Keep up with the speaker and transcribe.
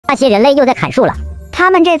那些人类又在砍树了。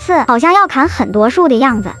他们这次好像要砍很多树的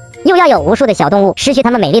样子，又要有无数的小动物失去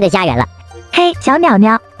他们美丽的家园了。嘿，小鸟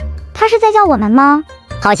鸟，他是在叫我们吗？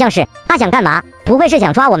好像是。他想干嘛？不会是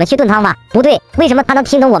想抓我们去炖汤吧？不对，为什么他能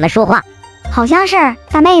听懂我们说话？好像是。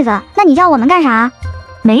大妹子，那你叫我们干啥？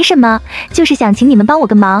没什么，就是想请你们帮我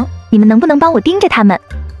个忙，你们能不能帮我盯着他们？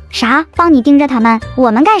啥？帮你盯着他们？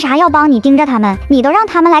我们干啥要帮你盯着他们？你都让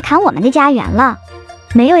他们来砍我们的家园了。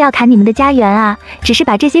没有要砍你们的家园啊，只是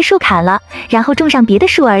把这些树砍了，然后种上别的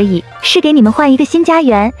树而已，是给你们换一个新家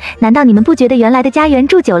园。难道你们不觉得原来的家园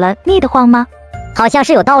住久了腻得慌吗？好像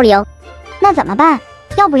是有道理哦。那怎么办？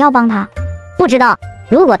要不要帮他？不知道，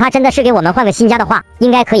如果他真的是给我们换个新家的话，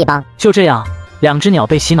应该可以帮。就这样，2只鸟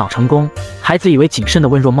被洗脑成功。孩子以为谨慎地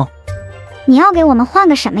问若梦：你要给我们换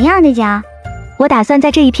个什么样的家？我打算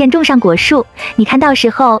在这一片种上果树，你看到时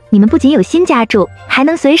候你们不仅有新家住，还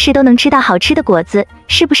能随时都能吃到好吃的果子，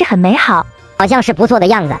是不是很美好？好像是不错的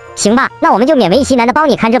样子。行吧，那我们就勉为其难的帮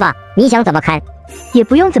你看着吧。你想怎么看？也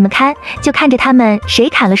不用怎么看，就看着他们谁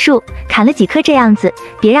砍了树，砍了几棵这样子，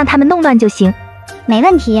别让他们弄乱就行。没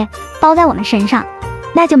问题，包在我们身上。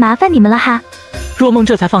那就麻烦你们了哈。若梦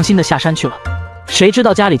这才放心的下山去了。谁知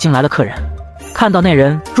道家里进来了客人，看到那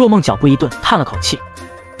人，若梦脚步一顿，叹了口气。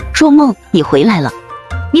若梦，你回来了。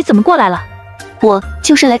你怎么过来了？我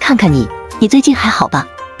就是来看看你，你最近还好吧？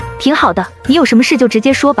挺好的，你有什么事就直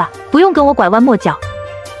接说吧，不用跟我拐弯抹角。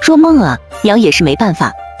若梦啊，娘也是没办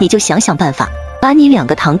法，你就想想办法，把你2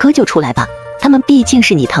个堂哥救出来吧，他们毕竟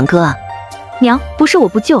是你堂哥啊。娘，不是我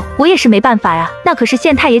不救，我也是没办法呀，那可是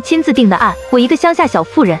县太爷亲自定的案，我一个乡下小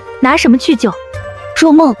妇人，拿什么去救？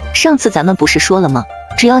若梦，上次咱们不是说了吗？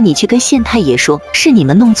只要你去跟县太爷说，是你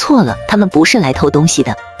们弄错了，他们不是来偷东西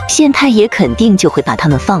的，县太爷肯定就会把他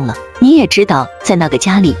们放了。你也知道，在那个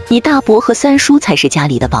家里，你大伯和三叔才是家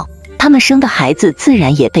里的宝，他们生的孩子自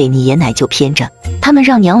然也被你爷奶就偏着。他们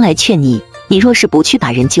让娘来劝你，你若是不去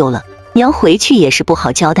把人救了，娘回去也是不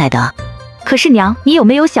好交代的啊。可是娘，你有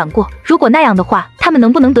没有想过，如果那样的话，他们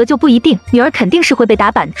能不能得救不一定，女儿肯定是会被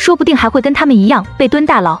打板，说不定还会跟他们一样被蹲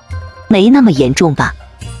大牢。没那么严重吧？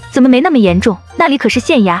怎么没那么严重？那里可是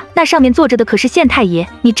县衙，那上面坐着的可是县太爷，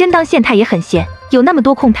你真当县太爷很闲，有那么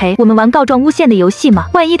多空陪我们玩告状诬陷的游戏吗？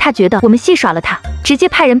万一他觉得我们戏耍了他，直接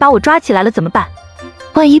派人把我抓起来了怎么办？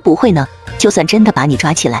万一不会呢？就算真的把你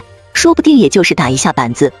抓起来，说不定也就是打一下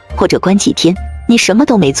板子，或者关几天，你什么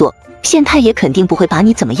都没做，县太爷肯定不会把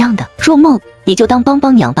你怎么样的。若梦，你就当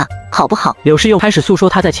帮娘吧，好不好？柳氏又开始诉说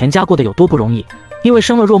她在钱家过得有多不容易，因为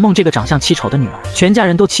生了若梦这个长相奇丑的女儿，全家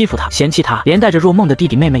人都欺负她、嫌弃她，连带着若梦的弟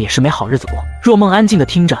弟妹妹也是没好日子过。若梦安静的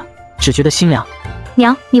听着，只觉得心凉。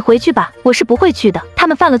娘，你回去吧，我是不会去的，他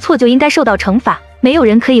们犯了错就应该受到惩罚，没有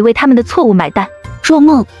人可以为他们的错误买单。若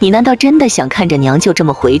梦，你难道真的想看着娘就这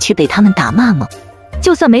么回去被他们打骂吗？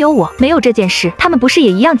就算没有我，没有这件事，他们不是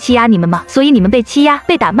也一样欺压你们吗？所以你们被欺压、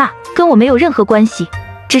被打骂，跟我没有任何关系，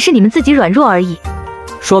只是你们自己软弱而已。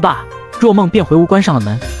说罢，若梦便回屋关上了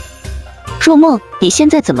门。若梦，你现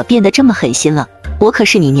在怎么变得这么狠心了？我可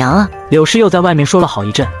是你娘啊！柳氏又在外面说了好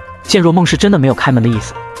一阵，见若梦是真的没有开门的意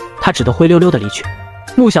思，她只得灰溜溜的离去。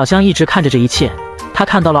穆小香一直看着这一切，她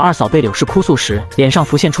看到了二嫂被柳氏哭诉时脸上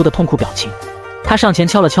浮现出的痛苦表情。她上前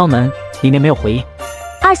敲了敲门，里面没有回应。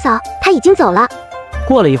二嫂，她已经走了。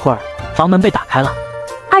过了一会儿，房门被打开了。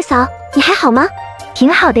二嫂，你还好吗？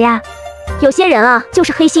挺好的呀。有些人啊，就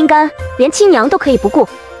是黑心肝，连亲娘都可以不顾，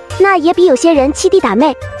那也比有些人欺弟打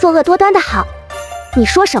妹、作恶多端的好。你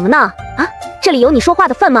说什么呢？啊，这里有你说话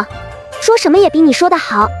的份吗？说什么也比你说的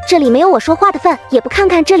好，这里没有我说话的份。也不看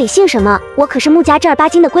看这里姓什么，我可是穆家正儿八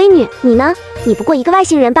经的闺女。你呢？你不过一个外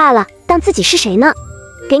姓人罢了，当自己是谁呢？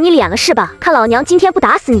给你脸了是吧？看老娘今天不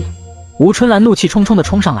打死你！吴春兰怒气冲冲地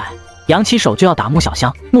冲上来，扬起手就要打穆小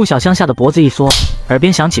香。穆小香吓得脖子一缩，耳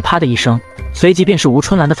边响起啪的一声，随即便是吴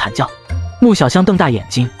春兰的惨叫。穆小香瞪大眼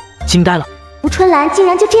睛，惊呆了。吴春兰竟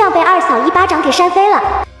然就这样被二嫂一巴掌给扇飞了，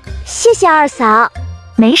谢谢二嫂。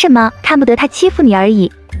没什么，看不得她欺负你而已。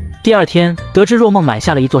第二天，得知若梦买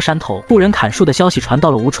下了一座山头，雇人砍树的消息传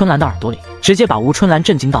到了吴春兰的耳朵里，直接把吴春兰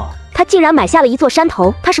震惊到了。她竟然买下了一座山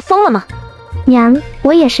头，她是疯了吗？娘，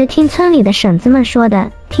我也是听村里的婶子们说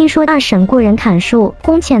的，听说二婶雇人砍树，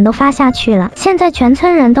工钱都发下去了，现在全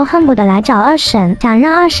村人都恨不得来找二婶，想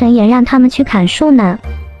让二婶也让他们去砍树呢。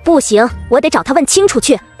不行，我得找他问清楚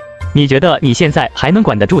去。你觉得你现在还能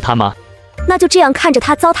管得住他吗？那就这样看着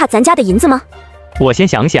他糟蹋咱家的银子吗？我先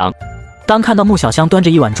想想。当看到穆小香端着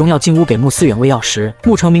一碗中药进屋给穆思远喂药时，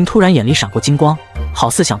穆成明突然眼里闪过金光，好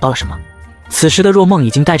似想到了什么。此时的若梦已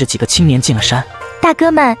经带着几个青年进了山。大哥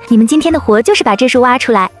们，你们今天的活就是把这树挖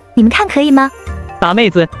出来，你们看可以吗？大妹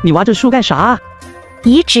子，你挖这树干啥啊？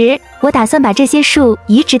移植，我打算把这些树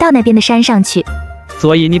移植到那边的山上去。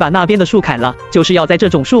所以你把那边的树砍了，就是要栽这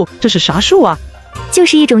种树。这是啥树啊？就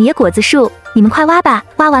是一种野果子树，你们快挖吧，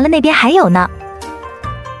挖完了那边还有呢。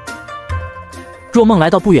若梦来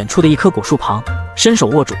到不远处的一棵果树旁，伸手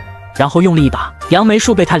握住，然后用力一把，杨梅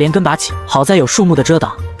树被他连根拔起。好在有树木的遮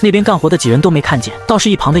挡，那边干活的几人都没看见，倒是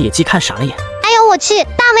一旁的野鸡看傻了眼。哎呦我去，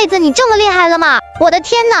大妹子你这么厉害了吗？我的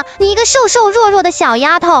天哪，你一个瘦瘦弱弱的小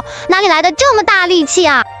丫头，哪里来的这么大力气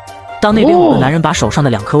啊？当那边5个男人把手上的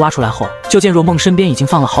2颗挖出来后，就见若梦身边已经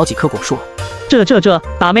放了好几棵果树了。这，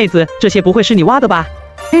大妹子，这些不会是你挖的吧？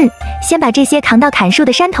先把这些扛到砍树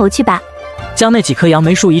的山头去吧。将那几棵杨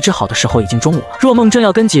梅树移植好的时候，已经中午了。若梦正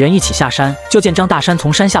要跟几人一起下山，就见张大山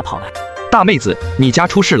从山下跑来。大妹子，你家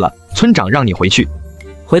出事了，村长让你回去。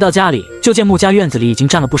回到家里，就见穆家院子里已经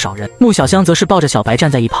站了不少人，穆小香则是抱着小白站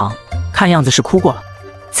在一旁，看样子是哭过了。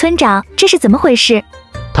村长，这是怎么回事？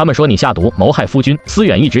他们说你下毒谋害夫君，思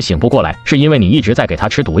远一直醒不过来，是因为你一直在给他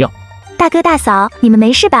吃毒药。大哥大嫂，你们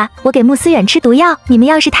没事吧？我给穆思远吃毒药，你们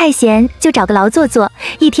要是太闲，就找个劳做做，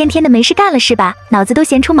一天天的没事干了是吧？脑子都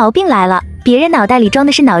闲出毛病来了。别人脑袋里装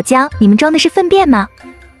的是脑浆，你们装的是粪便吗？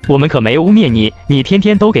我们可没污蔑你，你天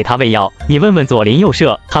天都给他喂药，你问问左邻右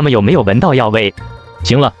舍，他们有没有闻到药味？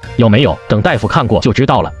行了，有没有？等大夫看过就知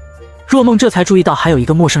道了。若梦这才注意到还有一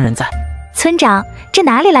个陌生人在。村长，这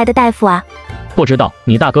哪里来的大夫啊？不知道，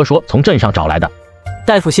你大哥说从镇上找来的。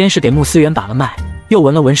大夫先是给穆思远把了脉，又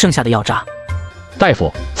闻了闻剩下的药渣。大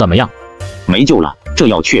夫，怎么样？没救了，这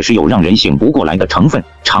药确实有让人醒不过来的成分，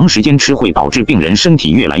长时间吃会导致病人身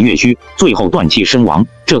体越来越虚，最后断气身亡。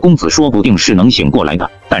这公子说不定是能醒过来的，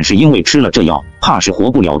但是因为吃了这药，怕是活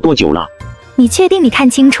不了多久了。你确定你看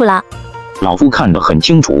清楚了？老夫看得很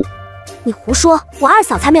清楚。你胡说，我二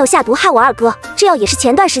嫂才没有下毒害我二哥，这药也是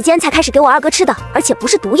前段时间才开始给我二哥吃的，而且不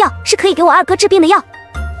是毒药，是可以给我二哥治病的药。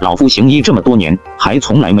老夫行医这么多年，还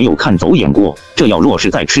从来没有看走眼过。这药若是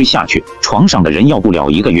再吃下去，床上的人要不了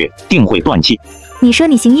1个月，定会断气。你说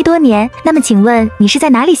你行医多年，那么请问你是在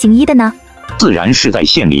哪里行医的呢？自然是在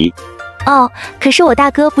县里。哦，可是我大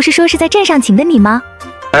哥不是说是在镇上请的你吗？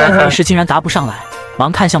大夫一时竟然答不上来，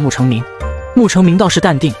忙看向穆成明。穆成明倒是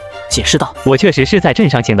淡定，解释道：我确实是在镇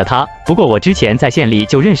上请的他，不过我之前在县里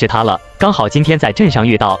就认识他了，刚好今天在镇上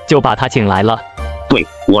遇到，就把他请来了。对，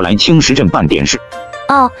我来青石镇办点事。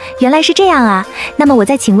哦，原来是这样啊。那么我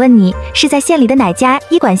再请问你，是在县里的哪家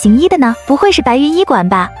医馆行医的呢？不会是白云医馆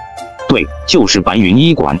吧？对，就是白云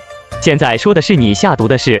医馆。现在说的是你下毒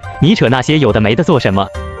的事，你扯那些有的没的做什么？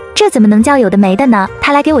这怎么能叫有的没的呢？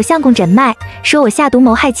他来给我相公诊脉，说我下毒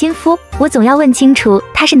谋害亲夫，我总要问清楚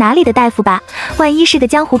他是哪里的大夫吧？万一是个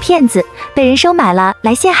江湖骗子，被人收买了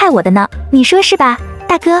来陷害我的呢？你说是吧，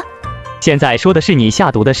大哥？现在说的是你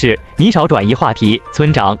下毒的事，你少转移话题。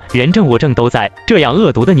村长，人证物证都在，这样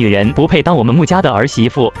恶毒的女人不配当我们穆家的儿媳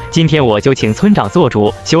妇。今天我就请村长做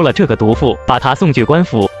主，休了这个毒妇，把她送去官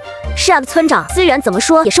府。是啊，村长，思远怎么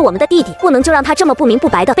说也是我们的弟弟，不能就让他这么不明不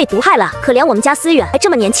白的被毒害了。可怜我们家思远还这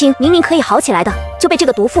么年轻，明明可以好起来的，就被这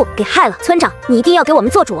个毒妇给害了。村长，你一定要给我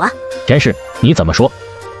们做主啊！前世你怎么说？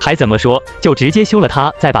还怎么说？就直接休了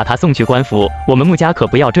她，再把她送去官府。我们穆家可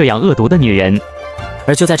不要这样恶毒的女人。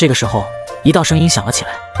而就在这个时候，一道声音响了起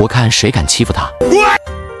来：我看谁敢欺负他！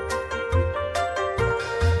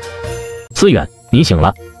思远，你醒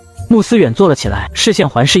了。穆思远坐了起来，视线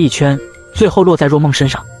环视一圈，最后落在若梦身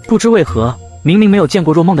上。不知为何，明明没有见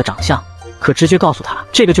过若梦的长相，可直觉告诉他，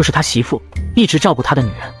这个就是他媳妇，一直照顾他的女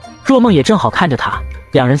人。若梦也正好看着他，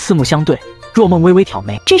两人四目相对。若梦微微挑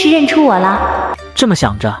眉，这是认出我了。这么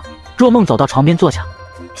想着，若梦走到床边坐下。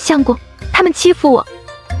相公，他们欺负我。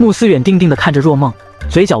穆思远定定地看着若梦，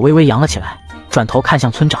嘴角微微扬了起来，转头看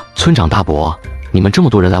向村长。村长大伯，你们这么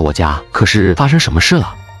多人来我家，可是发生什么事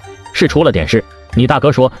了？是出了点事。你大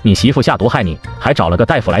哥说你媳妇下毒害你，还找了个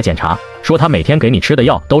大夫来检查，说他每天给你吃的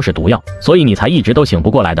药都是毒药，所以你才一直都醒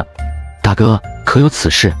不过来的。大哥，可有此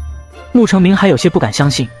事？穆成明还有些不敢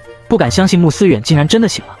相信，不敢相信穆思远竟然真的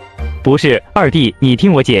醒了。不是，二弟，你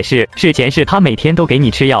听我解释，是前世他每天都给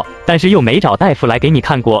你吃药，但是又没找大夫来给你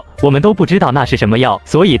看过，我们都不知道那是什么药，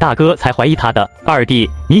所以大哥才怀疑他的。二弟，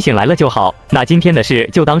你醒来了就好，那今天的事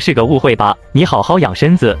就当是个误会吧，你好好养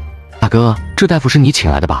身子。大哥，这大夫是你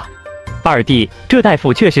请来的吧？二弟，这大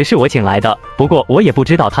夫确实是我请来的，不过我也不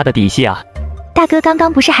知道他的底细啊。大哥刚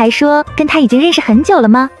刚不是还说跟他已经认识很久了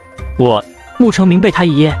吗？穆成明被他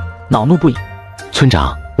一噎，恼怒不已。村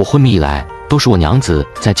长，我昏迷以来都是我娘子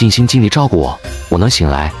在尽心尽力照顾我，我能醒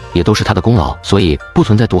来也都是她的功劳，所以不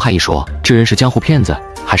存在毒害一说。这人是江湖骗子，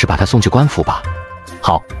还是把他送去官府吧。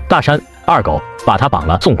好，大山、二狗，把他绑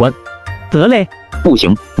了送官。得嘞。不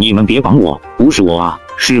行，你们别绑我，不是我啊，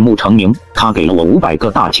是穆成明，他给了我500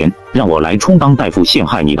个大钱，让我来充当大夫陷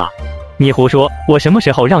害你的。你胡说！我什么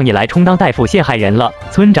时候让你来充当大夫陷害人了？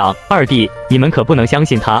村长、二弟，你们可不能相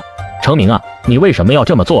信他。成明啊，你为什么要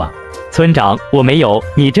这么做啊？村长，我没有，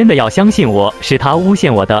你真的要相信我，是他诬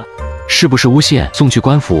陷我的。是不是诬陷？送去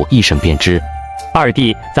官府一审便知。二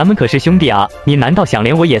弟，咱们可是兄弟啊，你难道想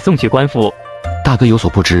连我也送去官府？大哥有所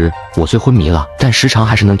不知，我虽昏迷了，但时常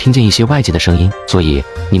还是能听见一些外界的声音，所以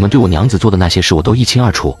你们对我娘子做的那些事，我都一清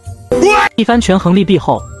二楚。一番权衡利弊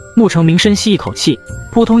后，穆成明深吸一口气，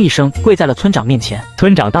扑通一声跪在了村长面前。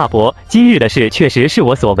村长大伯，今日的事确实是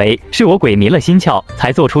我所为，是我鬼迷了心窍，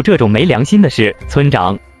才做出这种没良心的事。村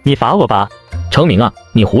长，你罚我吧。成明啊，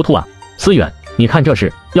你糊涂啊！思远，你看这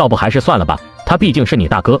事，要不还是算了吧。他毕竟是你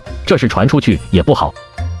大哥，这事传出去也不好。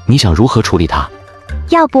你想如何处理他？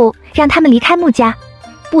要不让他们离开穆家？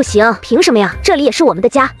不行，凭什么呀？这里也是我们的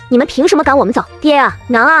家，你们凭什么赶我们走？爹啊，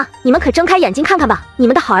娘啊，你们可睁开眼睛看看吧！你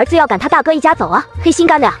们的好儿子要赶他大哥一家走啊！黑心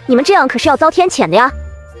肝的呀，你们这样可是要遭天谴的呀！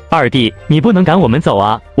二弟，你不能赶我们走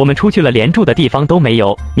啊！我们出去了，连住的地方都没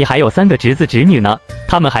有，你还有3个侄子侄女呢，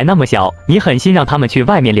他们还那么小，你狠心让他们去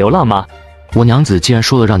外面流浪吗？我娘子既然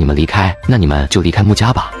说了让你们离开，那你们就离开穆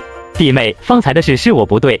家吧。弟妹，方才的事是我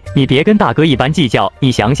不对，你别跟大哥一般计较。你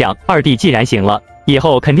想想，二弟既然醒了，以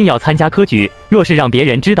后肯定要参加科举，若是让别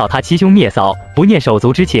人知道他欺兄灭嫂，不念手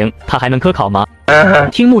足之情，他还能科考吗？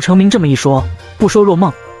听穆成明这么一说，不说若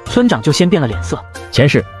梦，村长就先变了脸色。前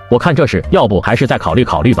世，我看这事要不还是再考虑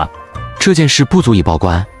考虑吧。这件事不足以报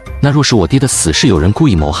官，那若是我爹的死是有人故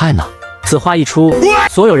意谋害呢？此话一出，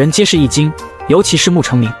所有人皆是一惊，尤其是穆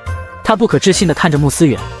成明，他不可置信地看着穆思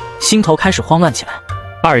远，心头开始慌乱起来。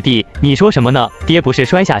二弟，你说什么呢？爹不是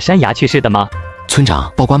摔下山崖去世的吗？村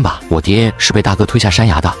长，报官吧！我爹是被大哥推下山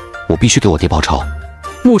崖的，我必须给我爹报仇。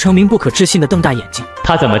穆成明不可置信地瞪大眼睛，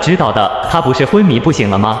他怎么知道的？他不是昏迷不醒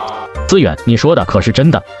了吗？思远，你说的可是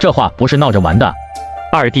真的？这话不是闹着玩的。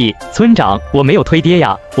二弟，村长，我没有推爹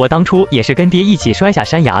呀，我当初也是跟爹一起摔下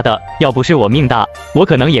山崖的，要不是我命大，我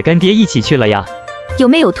可能也跟爹一起去了呀。有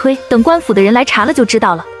没有推？等官府的人来查了就知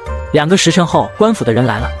道了。2个时辰后，官府的人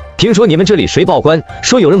来了。听说你们这里谁报官，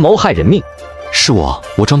说有人谋害人命？是我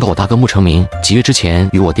状告我大哥穆成明几月之前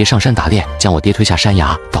与我爹上山打猎，将我爹推下山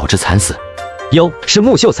崖，导致惨死。哟，是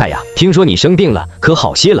穆秀才呀！听说你生病了，可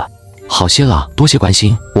好些了？好些了，多谢关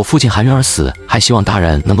心。我父亲含冤而死，还希望大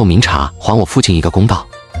人能够明察，还我父亲一个公道。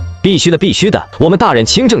必须的，必须的，我们大人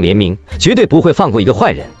清正廉明，绝对不会放过一个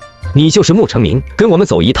坏人。你就是穆成明，跟我们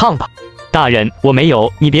走一趟吧。大人，我没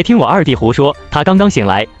有，你别听我二弟胡说，他刚刚醒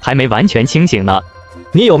来，还没完全清醒呢。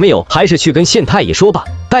你有没有？还是去跟县太爷说吧，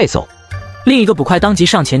带走。另一个捕快当即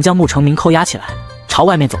上前将穆成明扣押起来，朝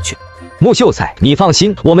外面走去。穆秀才，你放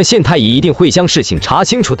心，我们县太爷一定会将事情查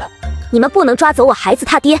清楚的。你们不能抓走我孩子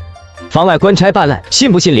他爹，妨碍官差办案，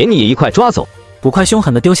信不信连你也一块抓走？捕快凶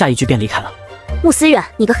狠地丢下一句便离开了。穆思远，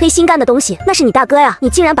你个黑心肝的东西，那是你大哥呀，你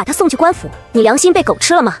竟然把他送去官府，你良心被狗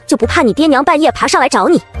吃了吗？就不怕你爹娘半夜爬上来找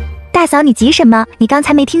你？大嫂，你急什么？你刚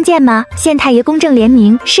才没听见吗？县太爷公正廉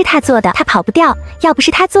明，是他做的，他跑不掉。要不是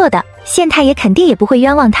他做的，县太爷肯定也不会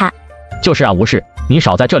冤枉他。就是啊，无事，你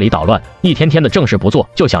少在这里捣乱，一天天的正事不做，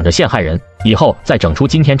就想着陷害人。以后再整出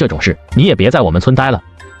今天这种事，你也别在我们村待了。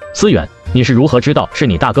思远，你是如何知道是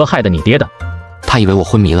你大哥害的你爹的？他以为我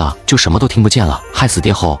昏迷了，就什么都听不见了。害死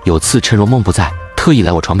爹后，有次趁若梦不在，特意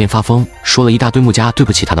来我床边发疯，说了一大堆穆家对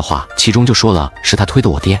不起他的话，其中就说了是他推的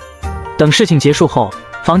我爹。等事情结束后，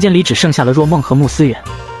房间里只剩下了若梦和穆思远。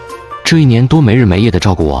这1年多没日没夜的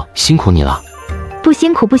照顾我，辛苦你了。不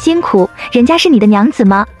辛苦不辛苦，人家是你的娘子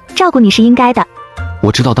吗？照顾你是应该的。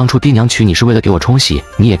我知道当初爹娘娶你是为了给我冲喜，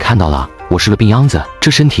你也看到了，我是个病秧子，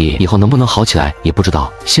这身体以后能不能好起来也不知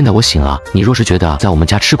道。现在我醒了，你若是觉得在我们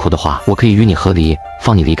家吃苦的话，我可以与你和离，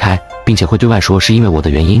放你离开，并且会对外说是因为我的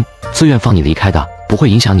原因，自愿放你离开的，不会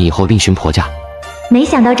影响你以后另寻婆家。没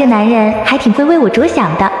想到这男人还挺会为我着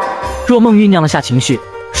想的。若梦酝酿了下情绪，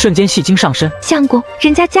瞬间戏精上身。相公，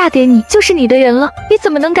人家嫁给你就是你的人了，你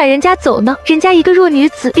怎么能赶人家走呢？人家一个弱女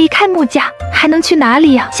子离开穆家，还能去哪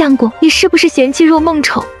里呀？相公，你是不是嫌弃若梦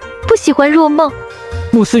丑，不喜欢若梦？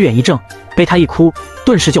穆思远一怔，被他一哭，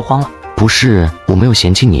顿时就慌了。不是，我没有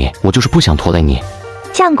嫌弃你，我就是不想拖累你。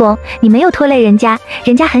相公，你没有拖累人家，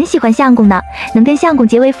人家很喜欢相公呢，能跟相公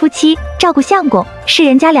结为夫妻，照顾相公，是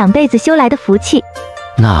人家2辈子修来的福气。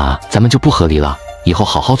那咱们就不和离了，以后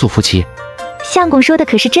好好做夫妻。相公说的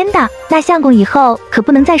可是真的？那相公以后可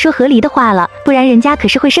不能再说和离的话了，不然人家可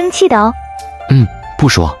是会生气的哦。不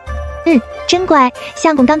说。真乖。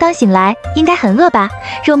相公刚刚醒来，应该很饿吧？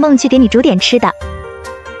若梦去给你煮点吃的。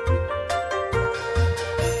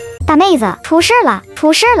大妹子，出事了，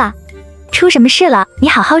出事了！出什么事了？你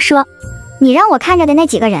好好说。你让我看着的那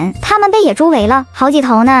几个人，他们被野猪围了，好几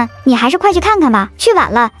头呢。你还是快去看看吧，去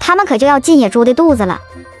晚了，他们可就要进野猪的肚子了。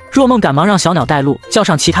若梦赶忙让小鸟带路，叫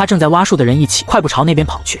上其他正在挖树的人一起快步朝那边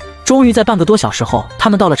跑去。终于在半个多小时后，他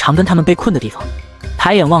们到了长根他们被困的地方。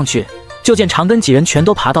抬眼望去，就见长根几人全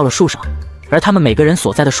都爬到了树上，而他们每个人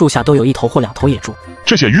所在的树下都有1头或2头野猪。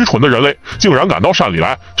这些愚蠢的人类竟然赶到山里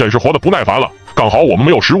来，真是活得不耐烦了。刚好我们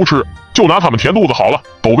没有食物吃，就拿他们填肚子好了。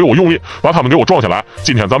都给我用力，把他们给我撞下来，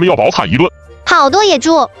今天咱们要饱餐一顿。好多野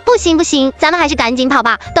猪，不行不行，咱们还是赶紧跑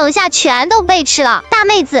吧，等下全都被吃了。大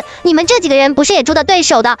妹子，你们这几个人不是野猪的对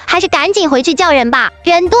手的，还是赶紧回去叫人吧，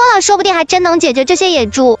人多了说不定还真能解决这些野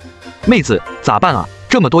猪。妹子，咋办啊？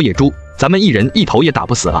这么多野猪，咱们一人1头也打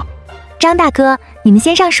不死啊。张大哥，你们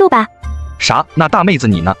先上树吧。啥？那大妹子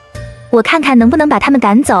你呢？我看看能不能把他们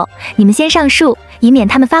赶走，你们先上树，以免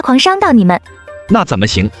他们发狂伤到你们。那怎么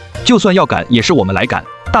行？就算要赶，也是我们来赶。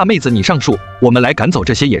大妹子你上树，我们来赶走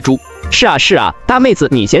这些野猪。是啊是啊，大妹子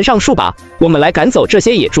你先上树吧，我们来赶走这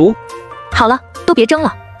些野猪。好了，都别争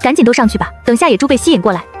了，赶紧都上去吧。等下野猪被吸引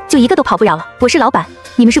过来，就一个都跑不了了。我是老板，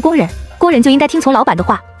你们是工人，工人就应该听从老板的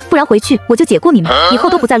话，不然回去我就解雇你们，以后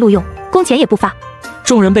都不再录用，工钱也不发。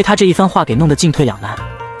众人被他这一番话给弄得进退两难。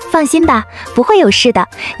放心吧，不会有事的。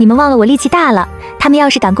你们忘了我力气大了，他们要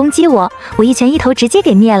是敢攻击我，我一拳1头直接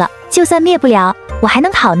给灭了。就算灭不了，我还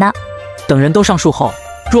能跑呢。等人都上树后，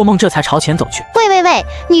若梦这才朝前走去。喂，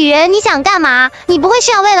女人，你想干嘛？你不会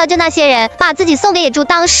是要为了这那些人，把自己送给野猪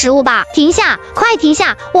当食物吧？停下，快停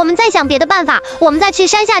下！我们再想别的办法，我们再去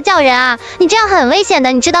山下叫人啊！你这样很危险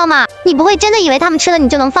的，你知道吗？你不会真的以为他们吃了你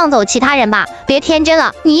就能放走其他人吧？别天真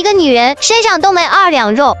了，你一个女人身上都没2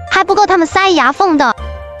两肉，还不够他们塞牙缝的。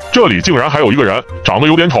这里竟然还有一个人，长得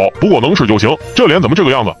有点丑，不过能吃就行。这脸怎么这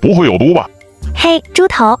个样子？不会有毒吧？嘿，猪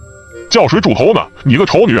头！叫谁猪头呢？你个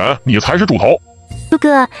丑女人，你才是猪头！猪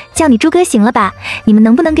哥，叫你猪哥行了吧？你们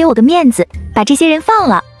能不能给我个面子，把这些人放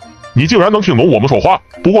了？你竟然能听懂我们说话？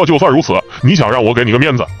不过就算如此，你想让我给你个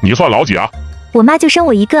面子，你算老几啊？我妈就生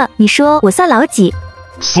我一个，你说我算老几？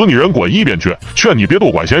死女人滚一边去！劝你别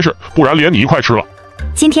多管闲事，不然连你一块吃了。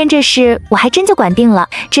今天这事我还真就管定了，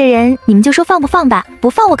这人你们就说放不放吧，不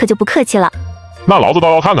放我可就不客气了。那老子倒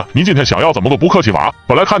要看看你今天想要怎么个不客气法。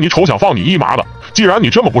本来看你丑想放你一马的，既然你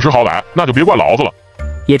这么不识好歹，那就别怪老子了。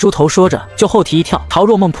野猪头说着就后蹄一跳，朝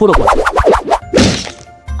若梦扑了过来。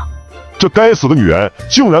这该死的女人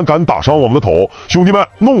竟然敢打伤我们的头，兄弟们，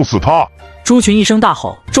弄死她！猪群一声大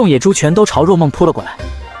吼，众野猪全都朝若梦扑了过来。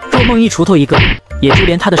若梦一锄头一个，野猪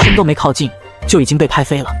连他的身都没靠近，就已经被拍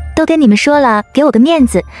飞了。都跟你们说了，给我个面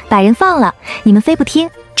子，把人放了，你们非不听，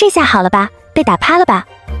这下好了吧？被打趴了吧？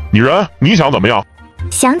女人，你想怎么样？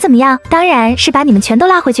想怎么样？当然是把你们全都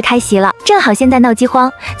拉回去开席了。正好现在闹饥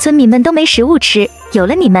荒，村民们都没食物吃，有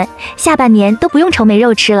了你们，下半年都不用愁没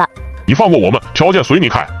肉吃了。你放过我们，条件随你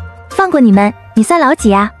开。放过你们，你算老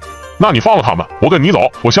几啊？那你放了他们，我跟你走，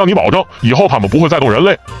我向你保证，以后他们不会再动人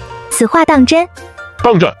类。此话当真？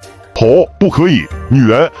当真。头不可以，女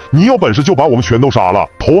人，你有本事就把我们全都杀了，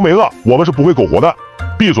头没了，我们是不会苟活的。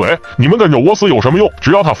闭嘴！你们跟着我死有什么用？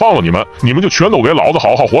只要他放了你们，你们就全都给老子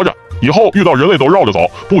好好活着。以后遇到人类都绕着走，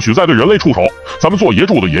不许再对人类出手。咱们做野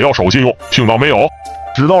猪的也要守信用，听到没有？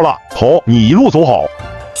知道了，头，你一路走好。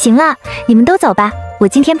行了，你们都走吧，我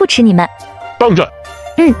今天不吃你们。当真？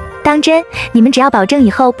当真。你们只要保证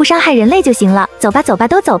以后不伤害人类就行了。走吧，走吧，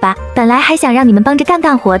都走吧。本来还想让你们帮着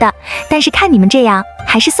干活的，但是看你们这样，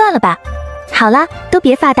还是算了吧。好了，都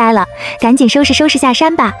别发呆了，赶紧收拾收拾下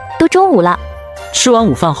山吧，都中午了。吃完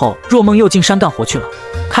午饭后，若梦又进山干活去了。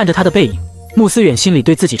看着他的背影，穆思远心里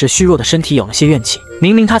对自己这虚弱的身体有了些怨气。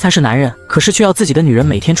明明他才是男人，可是却要自己的女人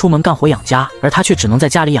每天出门干活养家，而他却只能在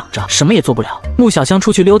家里养着，什么也做不了。穆小香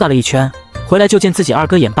出去溜达了一圈，回来就见自己二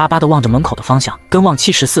哥眼巴巴地望着门口的方向，跟望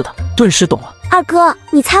气10似的，顿时懂了。二哥，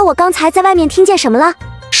你猜我刚才在外面听见什么了？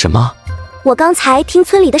什么？我刚才听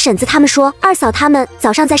村里的婶子他们说，二嫂他们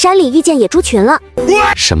早上在山里遇见野猪群了。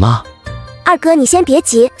什么？二哥，你先别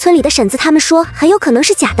急，村里的婶子他们说很有可能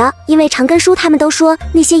是假的，因为长根叔他们都说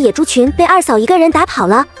那些野猪群被二嫂一个人打跑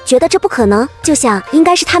了，觉得这不可能，就想应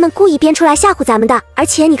该是他们故意编出来吓唬咱们的。而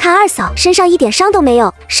且你看二嫂身上一点伤都没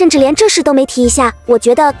有，甚至连这事都没提一下，我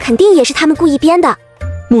觉得肯定也是他们故意编的。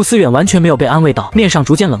穆思远完全没有被安慰到，面上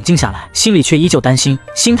逐渐冷静下来，心里却依旧担心，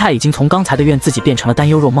心态已经从刚才的怨自己变成了担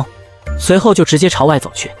忧若梦。随后就直接朝外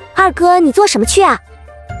走去。二哥，你做什么去啊？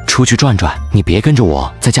出去转转，你别跟着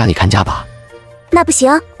我，在家里看家吧。那不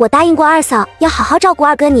行，我答应过二嫂要好好照顾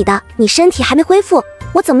二哥你的，你身体还没恢复，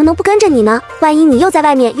我怎么能不跟着你呢？万一你又在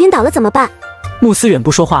外面晕倒了怎么办？穆思远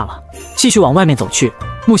不说话了，继续往外面走去，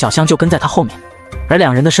穆小香就跟在他后面，而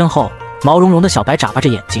两人的身后，毛茸茸的小白眨巴着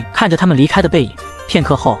眼睛看着他们离开的背影。片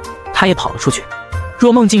刻后，他也跑了出去。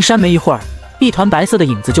若梦进山没一会儿，一团白色的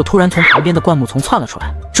影子就突然从旁边的灌木丛窜了出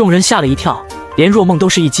来，众人吓了一跳，连若梦都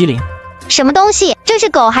是一激灵。什么东西？这是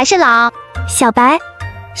狗还是狼？小白，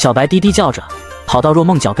小白低低叫着，跑到若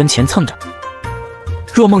梦脚跟前蹭着。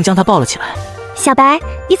若梦将他抱了起来。小白，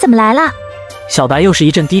你怎么来了？小白又是一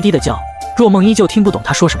阵低低的叫，若梦依旧听不懂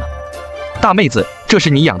他说什么。大妹子，这是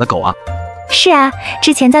你养的狗啊？是啊，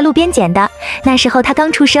之前在路边捡的，那时候它刚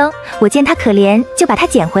出生，我见它可怜，就把它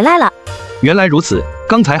捡回来了。原来如此，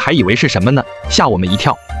刚才还以为是什么呢，吓我们一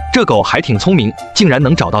跳。这狗还挺聪明，竟然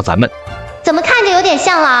能找到咱们。怎么看着有点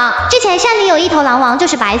像狼？之前山里有一头狼王，就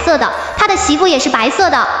是白色的，他的媳妇也是白色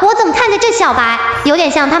的。我怎么看着这小白有点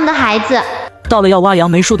像他们的孩子？到了要挖杨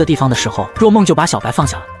梅树的地方的时候，若梦就把小白放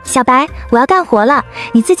下了。小白，我要干活了，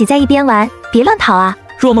你自己在一边玩，别乱跑啊。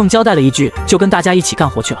若梦交代了一句，就跟大家一起干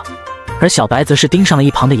活去了。而小白则是盯上了一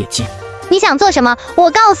旁的野鸡。你想做什么？我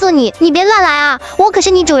告诉你，你别乱来啊！我可是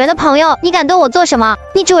你主人的朋友，你敢对我做什么？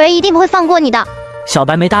你主人一定不会放过你的。小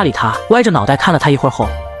白没搭理他，歪着脑袋看了他一会儿后，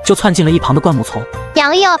就窜进了一旁的灌木丛。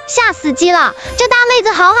杨毅哦，吓死鸡了！这大妹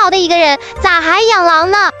子好好的一个人，咋还养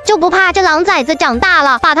狼呢？就不怕这狼崽子长大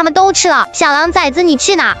了把他们都吃了？小狼崽子，你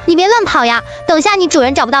去哪？你别乱跑呀！等下你主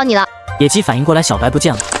人找不到你了。野鸡反应过来小白不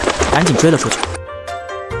见了，赶紧追了出去。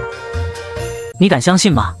你敢相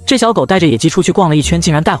信吗？这小狗带着野鸡出去逛了一圈，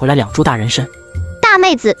竟然带回来2株大人参。大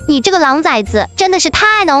妹子，你这个狼崽子真的是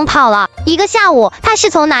太能跑了！一个下午，他是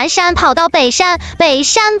从南山跑到北山，北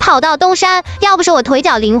山跑到东山，要不是我腿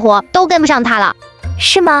脚灵活，都跟不上他了。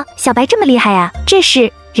是吗？小白这么厉害呀？这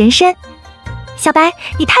是人参。小白，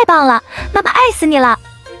你太棒了，妈妈爱死你了。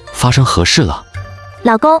发生何事了？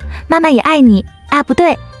老公，妈妈也爱你啊，不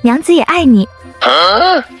对，娘子也爱你。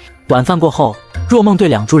晚饭过后，若梦对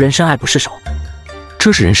2株人参爱不释手。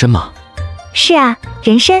这是人参吗？是啊，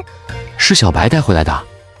人参。是小白带回来的。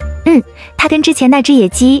他跟之前那只野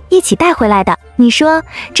鸡一起带回来的。你说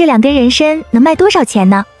这2根人参能卖多少钱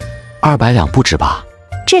呢？200两不止吧？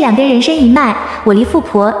这2根人参一卖，我离富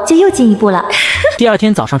婆就又进一步了。第二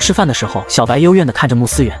天早上吃饭的时候，小白幽怨地看着穆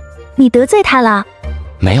思远。你得罪他了？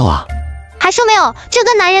没有啊。还说没有？这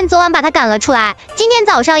个男人昨晚把他赶了出来，今天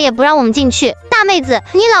早上也不让我们进去。大妹子，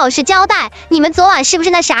你老实交代，你们昨晚是不是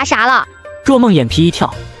那啥了？若梦眼皮一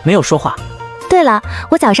跳，没有说话。对了，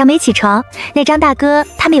我早上没起床，那张大哥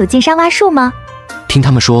他们有进山挖树吗？听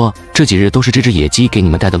他们说这几日都是这只野鸡给你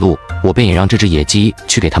们带的路，我便也让这只野鸡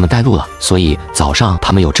去给他们带路了，所以早上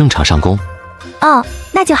他们有正常上工。哦，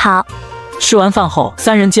那就好。吃完饭后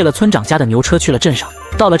，3人借了村长家的牛车去了镇上。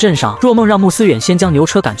到了镇上，若梦让穆思远先将牛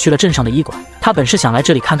车赶去了镇上的医馆。他本是想来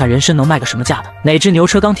这里看看人参能卖个什么价的，哪知牛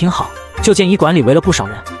车刚停好，就见医馆里围了不少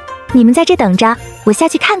人。你们在这等着，我下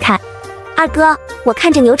去看看。二哥，我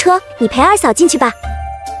看着牛车，你陪二嫂进去吧。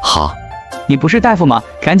好。你不是大夫吗？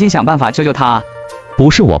赶紧想办法救救他啊！不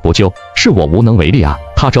是我不救，是我无能为力啊。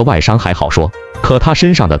他这外伤还好说，可他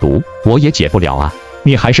身上的毒我也解不了啊。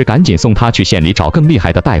你还是赶紧送他去县里找更厉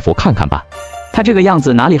害的大夫看看吧。他这个样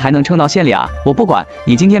子哪里还能撑到县里啊？我不管，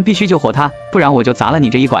你今天必须救活他，不然我就砸了你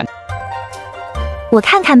这医馆。我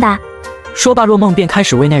看看吧。说罢，若梦便开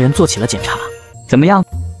始为那人做起了检查。怎么样？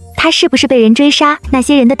他是不是被人追杀？那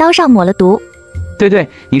些人的刀上抹了毒？对，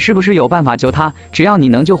你是不是有办法救他？只要你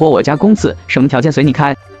能救活我家公子，什么条件随你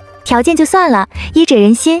开。条件就算了，医者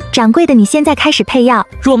仁心，掌柜的，你现在开始配药。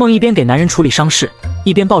若梦一边给男人处理伤势，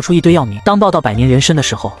一边报出一堆药名。当报到100年人参的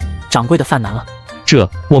时候，掌柜的犯难了。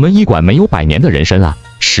我们医馆没有100年的人参啊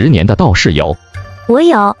，10年的倒是有。我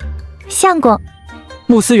有，相公。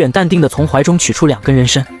穆思远淡定地从怀中取出2根人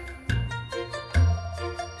参。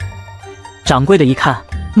掌柜的一看，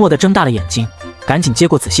蓦地睁大了眼睛，赶紧接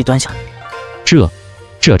过仔细端详。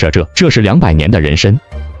这是200年的人参。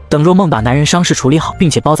等若梦把男人伤势处理好，并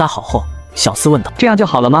且包扎好后，小厮问道：“这样就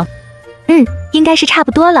好了吗？”应该是差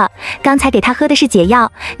不多了。刚才给他喝的是解药，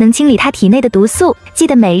能清理他体内的毒素。记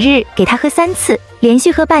得每日给他喝3次，连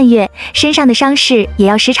续喝半月。身上的伤势也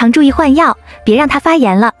要时常注意换药，别让他发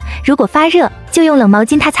炎了。如果发热，就用冷毛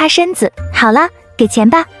巾他擦身子。好了，给钱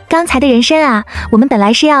吧。刚才的人参啊，我们本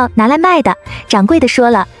来是要拿来卖的，掌柜的说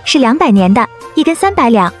了是200年的，1根300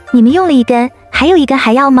两。你们用了1根，还有1根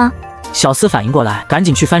还要吗？小厮反应过来，赶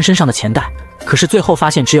紧去翻身上的钱袋，可是最后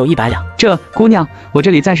发现只有100两。这姑娘，我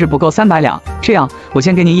这里暂时不够300两，这样我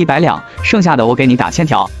先给你100两，剩下的我给你打欠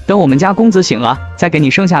条，等我们家公子醒了，再给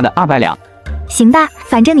你剩下的200两。行吧，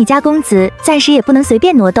反正你家公子暂时也不能随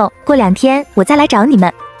便挪动，过2天我再来找你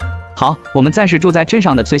们。好，我们暂时住在镇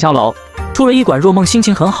上的推销楼。出了医馆，若梦心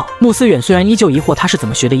情很好。穆思远虽然依旧疑惑他是怎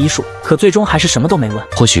么学的医术，可最终还是什么都没问。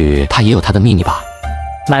或许他也有他的秘密吧。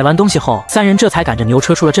买完东西后，3人这才赶着牛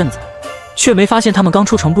车出了镇子，却没发现他们刚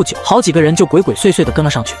出城不久，好几个人就鬼鬼祟祟地跟了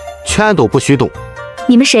上去，全都不许动。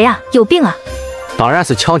你们谁呀？有病啊！当然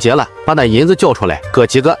是抢劫了，把那银子交出来，哥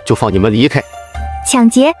几个就放你们离开。抢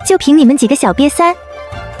劫就凭你们几个小瘪三？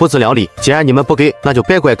不自量力。既然你们不给，那就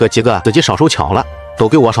别怪哥几个自己上手抢了，都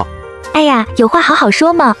给我上。哎呀，有话好好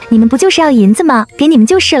说嘛，你们不就是要银子吗？给你们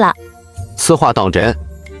就是了。此话当真？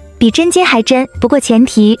比真金还真，不过前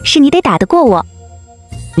提是你得打得过我。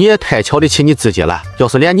你也太瞧得起你自己了，要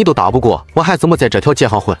是连你都打不过，我还怎么在这条街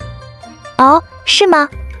上混？哦，是吗？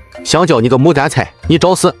想叫你个母干菜，你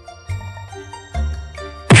找死！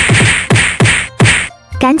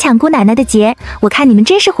敢抢姑奶奶的劫，我看你们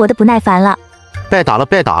真是活得不耐烦了。别打了，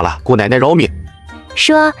别打了，姑奶奶饶命！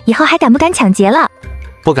说以后还敢不敢抢劫了？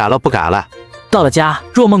不敢了，不敢了。到了家，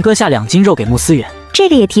若梦割下2斤肉给穆思远，这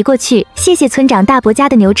个也提过去，谢谢村长大伯家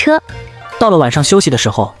的牛车。到了晚上休息的时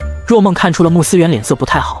候，若梦看出了穆思远脸色不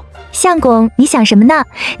太好。相公，你想什么呢？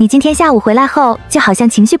你今天下午回来后，就好像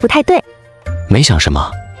情绪不太对。没想什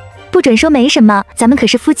么。不准说没什么，咱们可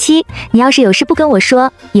是夫妻，你要是有事不跟我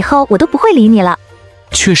说，以后我都不会理你了。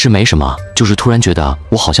确实没什么，就是突然觉得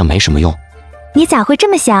我好像没什么用。你咋会这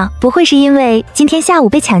么想？不会是因为今天下午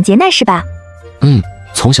被抢劫那是吧？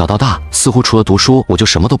从小到大，似乎除了读书，我就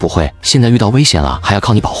什么都不会。现在遇到危险了，还要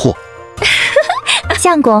靠你保护。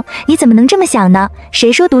相公，你怎么能这么想呢？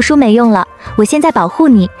谁说读书没用了？我现在保护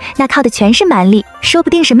你，那靠的全是蛮力，说不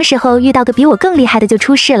定什么时候遇到个比我更厉害的就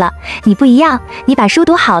出事了。你不一样，你把书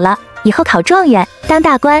读好了，以后考状元、当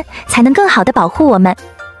大官，才能更好的保护我们。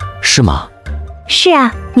是吗？是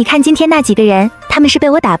啊，你看今天那几个人，他们是被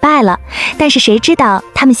我打败了，但是谁知道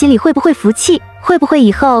他们心里会不会服气？会不会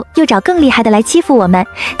以后又找更厉害的来欺负我们？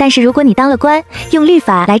但是如果你当了官，用律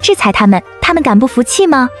法来制裁他们，他们敢不服气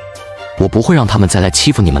吗？我不会让他们再来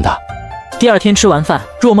欺负你们的。第二天吃完饭，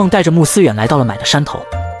若梦带着穆思远来到了买的山头。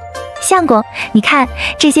相公，你看，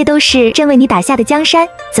这些都是朕为你打下的江山，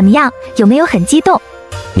怎么样？有没有很激动？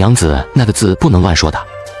娘子，那个字不能乱说的。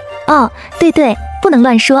哦，对对，不能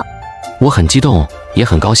乱说。我很激动，也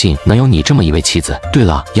很高兴能有你这么一位妻子。对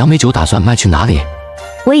了，杨梅酒打算卖去哪里？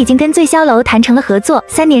我已经跟醉霄楼谈成了合作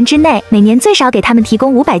，3年之内每年最少给他们提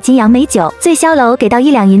供500斤杨梅酒，醉霄楼给到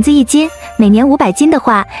1两银子1斤，每年500斤的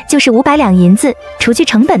话就是500两银子，除去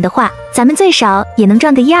成本的话，咱们最少也能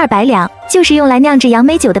赚个100-200两。就是用来酿制杨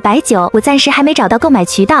梅酒的白酒，我暂时还没找到购买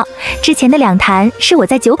渠道。之前的2坛是我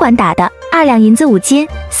在酒馆打的，2两银子5斤，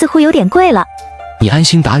似乎有点贵了。你安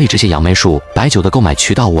心打理这些杨梅树，白酒的购买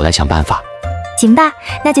渠道我来想办法。行吧，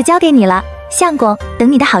那就交给你了，相公，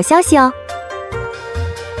等你的好消息哦。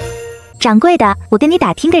掌柜的，我跟你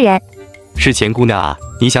打听个人。是钱姑娘啊，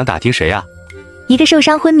你想打听谁啊？一个受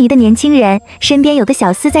伤昏迷的年轻人，身边有个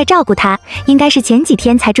小厮在照顾他，应该是前几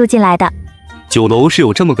天才住进来的。酒楼是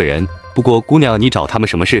有这么个人，不过姑娘你找他们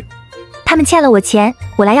什么事？他们欠了我钱，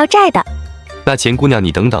我来要债的。那钱姑娘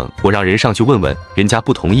你等等，我让人上去问问，人家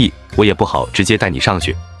不同意，我也不好直接带你上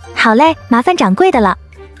去。好嘞，麻烦掌柜的了。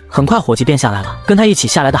很快伙计便下来了，跟他一起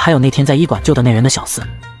下来的还有那天在医馆救的那人的小厮。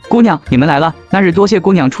姑娘，你们来了，那日多谢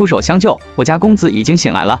姑娘出手相救，我家公子已经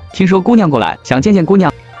醒来了，听说姑娘过来，想见见姑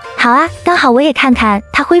娘。好啊，刚好我也看看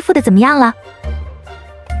他恢复的怎么样了。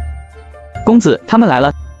公子，他们来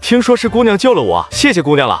了。听说是姑娘救了我，谢谢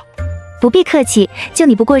姑娘了。不必客气，就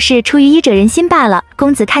你不过是出于医者仁心罢了。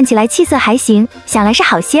公子看起来气色还行，想来是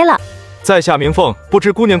好些了。在下明凤，不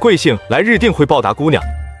知姑娘贵姓，来日定会报答姑娘。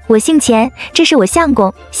我姓钱，这是我相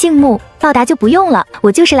公，姓穆，报答就不用了。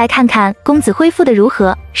我就是来看看公子恢复的如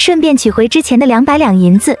何，顺便取回之前的200两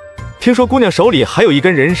银子。听说姑娘手里还有1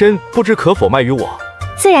根人参，不知可否卖于我？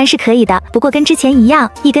自然是可以的，不过跟之前一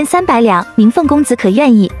样，1根300两。明凤公子可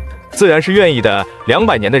愿意？自然是愿意的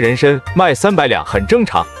，200年的人参卖300两很正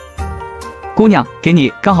常。姑娘，给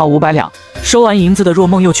你，刚好500两。收完银子的若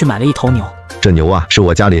梦又去买了1头牛。这牛啊，是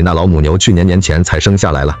我家里那老母牛，去年年前才生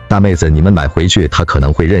下来了。大妹子，你们买回去，它可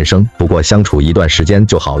能会认生，不过相处一段时间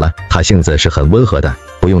就好了。它性子是很温和的，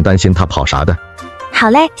不用担心它跑啥的。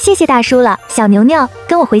好嘞，谢谢大叔了。小牛牛，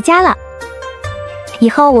跟我回家了。以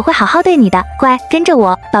后我会好好对你的，乖，跟着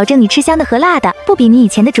我，保证你吃香的喝辣的，不比你以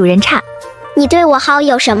前的主人差。你对我好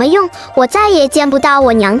有什么用？我再也见不到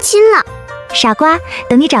我娘亲了。傻瓜，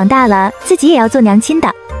等你长大了，自己也要做娘亲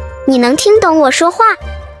的。你能听懂我说话？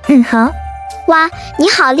好。哇，你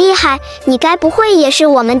好厉害！你该不会也是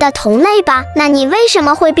我们的同类吧？那你为什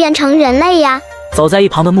么会变成人类呀？走在一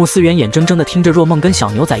旁的穆思远眼睁睁地听着若梦跟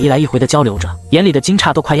小牛仔一来一回的交流着，眼里的惊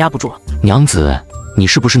诧都快压不住了。娘子，你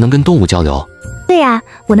是不是能跟动物交流？对呀，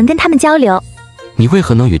我能跟他们交流。你为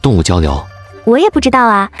何能与动物交流？我也不知道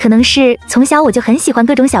啊，可能是从小我就很喜欢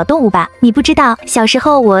各种小动物吧。你不知道，小时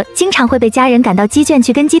候我经常会被家人赶到鸡圈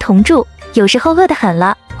去跟鸡同住，有时候饿得很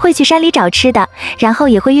了，会去山里找吃的，然后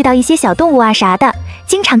也会遇到一些小动物啊啥的，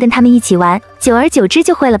经常跟他们一起玩，久而久之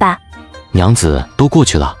就会了吧。娘子，都过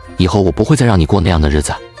去了，以后我不会再让你过那样的日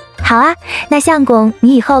子。好啊，那相公，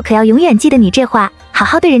你以后可要永远记得你这话，好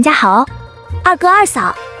好对人家好哦。二哥二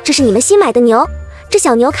嫂，这是你们新买的牛，这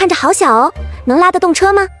小牛看着好小哦，能拉得动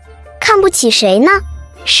车吗？看不起谁呢？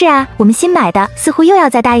是啊，我们新买的，似乎又要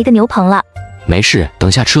再搭一个牛棚了。没事，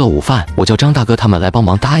等下吃了午饭，我叫张大哥他们来帮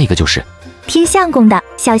忙搭一个就是。听相公的，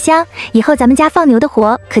小香，以后咱们家放牛的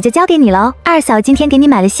活可就交给你了哦。二嫂今天给你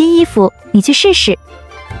买了新衣服，你去试试。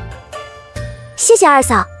谢谢二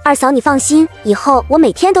嫂，二嫂你放心，以后我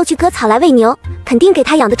每天都去割草来喂牛，肯定给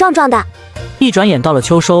它养得壮壮的。一转眼到了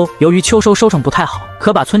秋收，由于秋收收成不太好，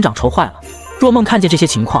可把村长愁坏了。若梦看见这些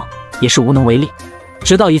情况，也是无能为力。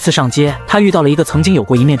直到一次上街，他遇到了一个曾经有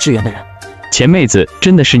过一面之缘的人。钱妹子，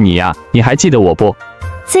真的是你呀？你还记得我不？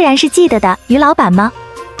自然是记得的，于老板吗？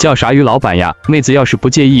叫啥于老板呀？妹子要是不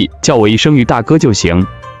介意，叫我一声于大哥就行。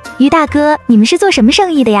于大哥，你们是做什么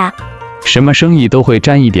生意的呀？什么生意都会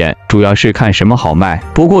沾一点，主要是看什么好卖。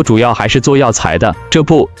不过主要还是做药材的。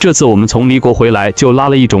这次我们从离国回来，就拉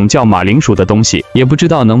了一种叫马铃薯的东西，也不知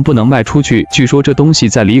道能不能卖出去。据说这东西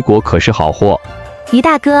在离国可是好货。于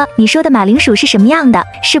大哥，你说的马铃薯是什么样的？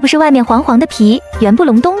是不是外面黄黄的皮，圆不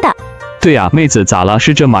隆咚的？对呀，妹子咋了？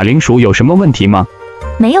是这马铃薯有什么问题吗？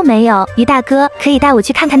没有，于大哥，可以带我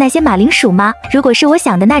去看看那些马铃薯吗？如果是我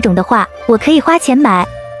想的那种的话，我可以花钱买。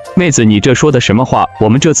妹子，你这说的什么话？我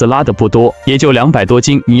们这次拉的不多，也就200多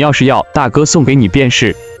斤，你要是要，大哥送给你便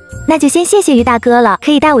是。那就先谢谢于大哥了，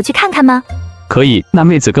可以带我去看看吗？可以，那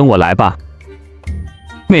妹子跟我来吧。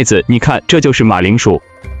妹子，你看，这就是马铃薯。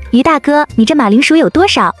于大哥，你这马铃薯有多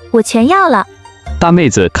少？我全要了。大妹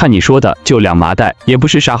子，看你说的，就2麻袋，也不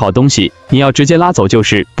是啥好东西，你要直接拉走就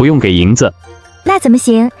是，不用给银子。那怎么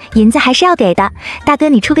行？银子还是要给的。大哥，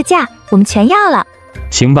你出个价，我们全要了。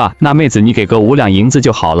行吧，那妹子你给个5两银子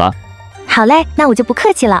就好了。好嘞，那我就不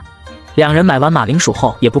客气了。两人买完马铃薯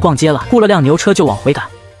后也不逛街了，雇了辆牛车就往回赶。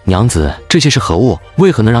娘子，这些是何物？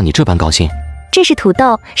为何能让你这般高兴？这是土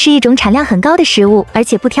豆，是一种产量很高的食物，而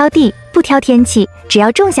且不挑地，不挑天气，只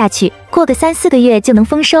要种下去，过个3、4个月就能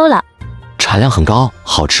丰收了。产量很高，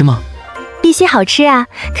好吃吗？必须好吃啊，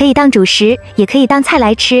可以当主食，也可以当菜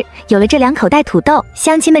来吃。有了这2口袋土豆，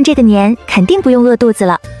乡亲们这个年肯定不用饿肚子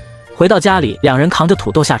了。回到家里，两人扛着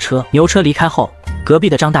土豆下车，牛车离开后，隔壁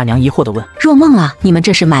的张大娘疑惑地问：若梦啊，你们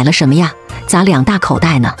这是买了什么呀？咋2大口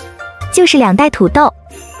袋呢？就是2袋土豆。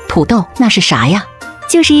土豆那是啥呀？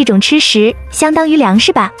就是一种吃食，相当于粮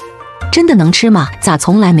食吧。真的能吃吗？咋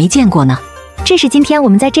从来没见过呢？这是今天我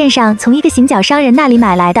们在镇上从一个行脚商人那里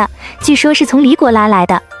买来的，据说是从离国拉来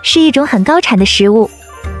的，是一种很高产的食物。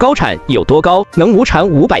高产有多高？能亩产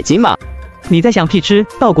500斤吗？你在想屁吃？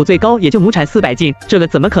稻谷最高也就亩产400斤，这个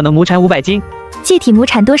怎么可能亩产500斤？具体亩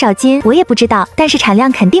产多少斤我也不知道，但是产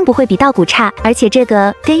量肯定不会比稻谷差，而且这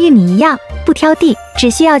个跟玉米一样，不挑地，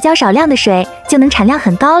只需要浇少量的水就能产量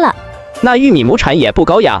很高了。那玉米亩产也不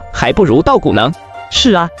高呀，还不如稻谷呢。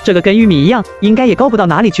是啊，这个跟玉米一样，应该也高不到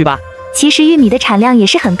哪里去吧？其实玉米的产量也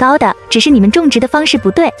是很高的，只是你们种植的方式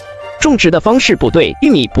不对。种植的方式不对，玉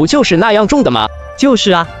米不就是那样种的吗？就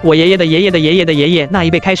是啊，我爷爷的爷爷的爷爷的爷爷那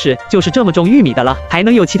一辈开始就是这么种玉米的了，还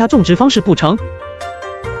能有其他种植方式不成？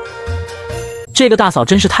这个大嫂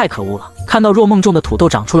真是太可恶了，看到若梦种的土豆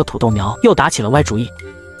长出了土豆苗，又打起了歪主意。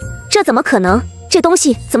这怎么可能？这东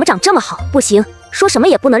西怎么长这么好？不行，说什么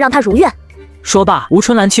也不能让他如愿。说罢，吴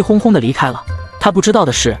春兰气哄哄地离开了。她不知道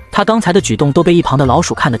的是，她刚才的举动都被一旁的老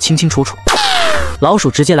鼠看得清清楚楚。老鼠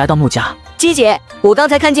直接来到木家。鸡姐，我刚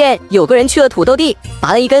才看见有个人去了土豆地，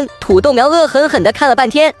拔了一根土豆苗，恶狠狠地看了半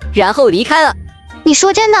天，然后离开了。你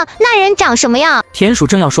说真的？那人长什么样？田鼠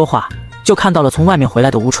正要说话，就看到了从外面回来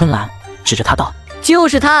的吴春兰，指着他道：就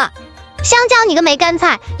是他。香蕉你个没干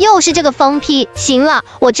菜，又是这个疯批。行了，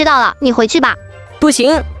我知道了，你回去吧。不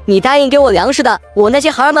行，你答应给我粮食的，我那些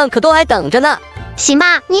孩儿们可都还等着呢。行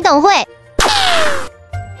吧，你等会。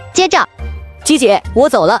接着，鸡姐，我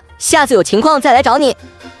走了，下次有情况再来找你。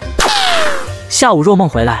下午若梦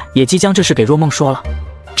回来，也即将这事给若梦说了。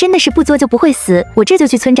真的是不作就不会死，我这就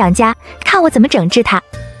去村长家，看我怎么整治他。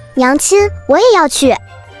娘亲，我也要去。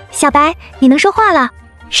小白，你能说话了？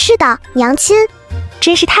是的，娘亲。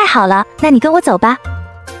真是太好了，那你跟我走吧。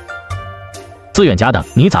资源家的，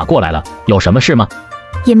你咋过来了？有什么事吗？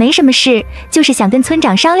也没什么事，就是想跟村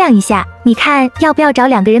长商量一下，你看要不要找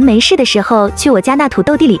2个人没事的时候去我家那土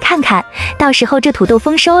豆地里看看，到时候这土豆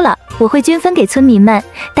丰收了，我会均分给村民们，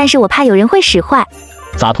但是我怕有人会使坏。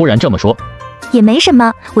咋突然这么说？也没什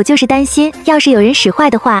么，我就是担心，要是有人使坏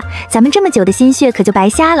的话，咱们这么久的心血可就白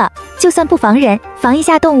瞎了。就算不防人，防一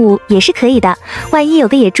下动物也是可以的，万一有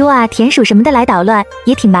个野猪啊、田鼠什么的来捣乱，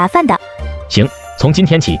也挺麻烦的。行，从今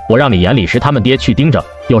天起，我让你严李石他们爹去盯着，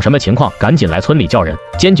有什么情况赶紧来村里叫人，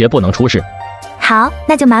坚决不能出事。好，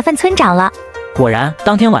那就麻烦村长了。果然，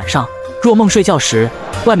当天晚上，若梦睡觉时，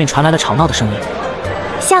外面传来了吵闹的声音。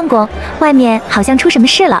相公，外面好像出什么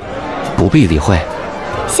事了。不必理会。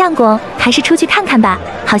相公，还是出去看看吧，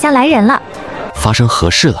好像来人了。发生何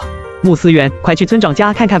事了？穆思远，快去村长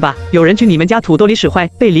家看看吧，有人去你们家土豆里使坏，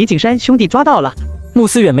被李景山兄弟抓到了。穆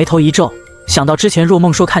思远眉头一皱，想到之前若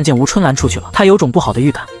梦说看见吴春兰出去了，他有种不好的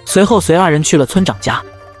预感，随后随二人去了村长家，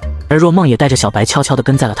而若梦也带着小白悄悄地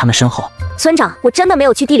跟在了他们身后。村长，我真的没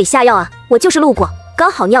有去地里下药啊，我就是路过，刚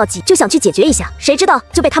好尿急就想去解决一下，谁知道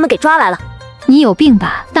就被他们给抓来了。你有病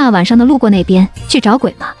吧？大晚上的路过那边去找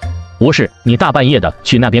鬼吗？不是，你大半夜的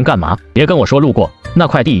去那边干嘛？别跟我说路过，那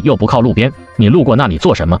块地又不靠路边，你路过那里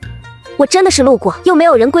做什么？我真的是路过，又没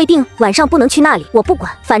有人规定晚上不能去那里，我不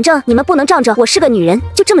管，反正你们不能仗着我是个女人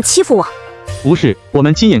就这么欺负我。不是，我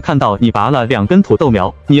们亲眼看到你拔了2根土豆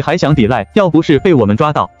苗，你还想抵赖？要不是被我们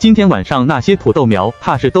抓到，今天晚上那些土豆苗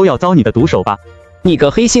怕是都要遭你的毒手吧？你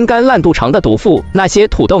个黑心肝烂肚肠的毒妇，那些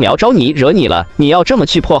土豆苗招你惹你了，你要这么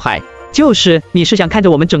去迫害？就是，你是想看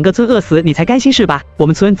着我们整个村饿死你才甘心是吧？我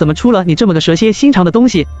们村怎么出了你这么个蛇蝎心肠的东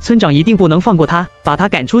西？村长一定不能放过他，把他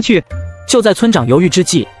赶出去。就在村长犹豫之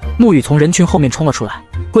际，沐雨从人群后面冲了出来，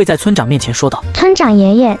跪在村长面前说道：村长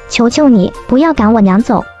爷爷，求求你不要赶我娘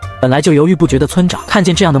走。本来就犹豫不决的村长看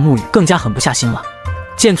见这样的沐雨更加狠不下心了。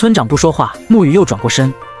见村长不说话，沐雨又转过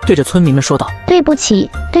身对着村民们说道：对不起，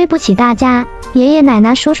对不起大家，爷爷奶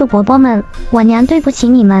奶叔叔伯伯们，我娘对不起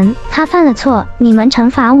你们，她犯了错，你们惩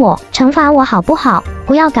罚我好不好？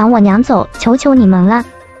不要赶我娘走，求求你们了。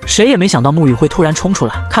谁也没想到沐雨会突然冲出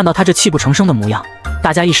来，看到他这泣不成声的模样，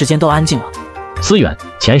大家一时间都安静了。思远，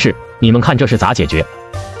前世，你们看这是咋解决？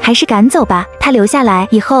还是赶走吧，他留下来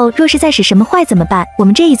以后若是再使什么坏怎么办？我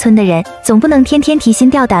们这一村的人总不能天天提心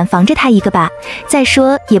吊胆防着他一个吧？再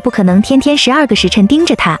说也不可能天天12个时辰盯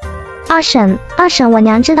着他。二婶，我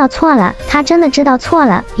娘知道错了，她真的知道错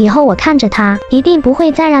了，以后我看着她，一定不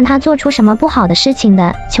会再让她做出什么不好的事情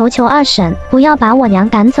的。求求二婶，不要把我娘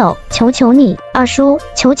赶走，求求你，二叔，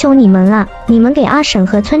求求你们了，你们给二婶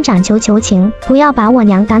和村长求求情，不要把我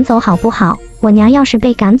娘赶走好不好？我娘要是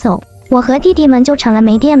被赶走，我和弟弟们就成了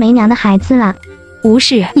没爹没娘的孩子了。无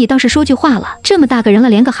事，你倒是说句话了，这么大个人了，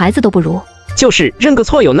连个孩子都不如。就是认个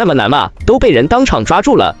错有那么难吗？都被人当场抓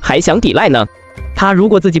住了，还想抵赖呢？他如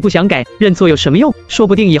果自己不想改，认错有什么用？说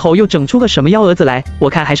不定以后又整出个什么幺蛾子来，我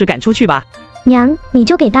看还是赶出去吧。娘，你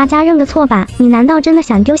就给大家认个错吧，你难道真的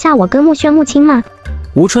想丢下我跟穆轩穆亲吗？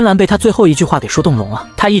吴春兰被他最后一句话给说动容了，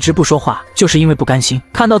她一直不说话，就是因为不甘心，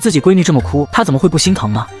看到自己闺女这么哭，她怎么会不心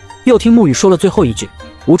疼呢？又听沐雨说了最后一句，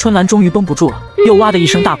吴春兰终于绷不住了，又哇的一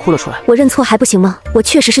声大哭了出来。我认错还不行吗？我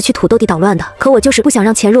确实是去土豆地捣乱的，可我就是不想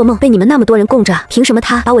让钱若梦被你们那么多人供着，凭什么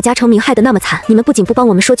他把我家成名害得那么惨？你们不仅不帮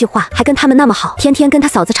我们说句话，还跟他们那么好，天天跟他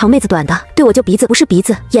嫂子长妹子短的，对我就鼻子不是鼻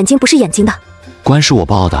子，眼睛不是眼睛的。官是我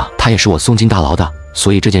报的，他也是我送进大牢的，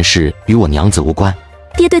所以这件事与我娘子无关。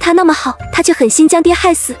爹对他那么好，他却狠心将爹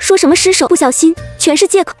害死，说什么失手不小心，全是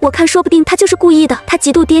借口。我看说不定他就是故意的，他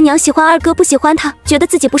嫉妒爹娘喜欢二哥不喜欢他，觉得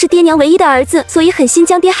自己不是爹娘唯一的儿子，所以狠心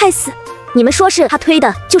将爹害死。你们说是他推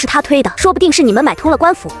的，就是他推的，说不定是你们买通了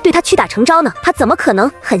官府，对他屈打成招呢。他怎么可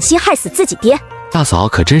能狠心害死自己爹？大嫂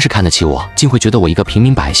可真是看得起我，竟会觉得我一个平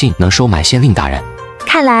民百姓能收买县令大人。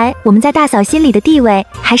看来我们在大嫂心里的地位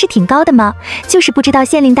还是挺高的嘛，就是不知道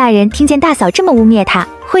县令大人听见大嫂这么污蔑他，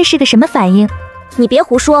会是个什么反应？你别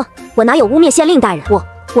胡说，我哪有污蔑县令大人？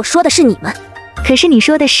我说的是你们。可是你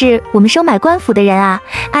说的是我们收买官府的人啊，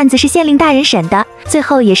案子是县令大人审的，最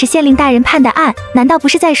后也是县令大人判的案，难道不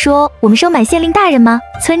是在说我们收买县令大人吗？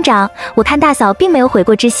村长，我看大嫂并没有悔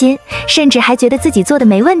过之心，甚至还觉得自己做的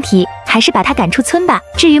没问题，还是把他赶出村吧。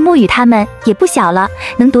至于沐雨他们也不小了，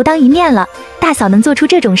能独当一面了，大嫂能做出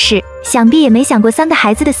这种事，想必也没想过3个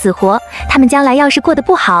孩子的死活，他们将来要是过得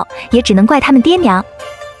不好，也只能怪他们爹娘。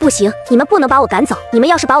不行，你们不能把我赶走，你们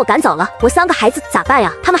要是把我赶走了，我3个孩子咋办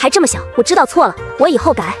呀？他们还这么小，我知道错了，我以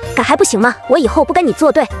后改还不行吗？我以后不跟你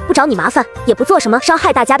作对，不找你麻烦，也不做什么伤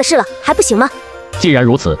害大家的事了，还不行吗？既然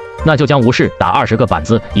如此，那就将无事打20个板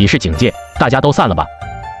子以示警戒，大家都散了吧。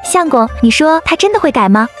相公，你说他真的会改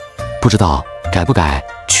吗？不知道，改不改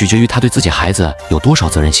取决于他对自己孩子有多少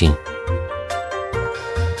责任心。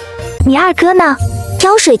你二哥呢？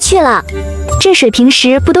挑水去了。这水平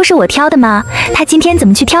时不都是我挑的吗？他今天怎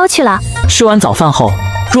么去挑去了？吃完早饭后，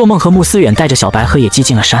若梦和穆思远带着小白和野鸡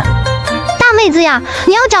进了山。大妹子呀，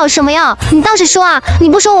你要找什么药？你倒是说啊！你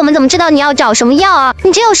不说我们怎么知道你要找什么药啊？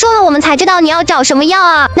你只有说了我们才知道你要找什么药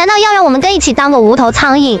啊！难道要让我们跟一起当个无头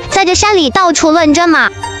苍蝇，在这山里到处论证吗？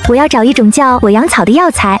我要找一种叫火阳草的药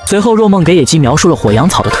材。随后，若梦给野鸡描述了火阳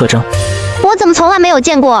草的特征。我怎么从来没有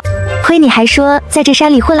见过？亏你还说在这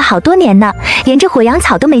山里混了好多年呢，连这火阳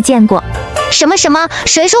草都没见过。什么？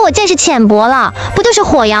谁说我见识浅薄了？不就是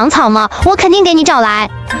火阳草吗？我肯定给你找来。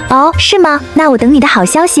哦，是吗？那我等你的好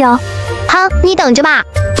消息哦。好，你等着吧。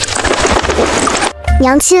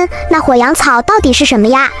娘亲，那火阳草到底是什么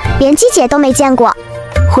呀？连鸡姐都没见过。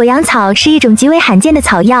火阳草是一种极为罕见的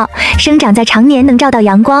草药，生长在常年能照到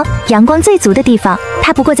阳光最足的地方。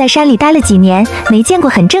它不过在山里待了几年，没见过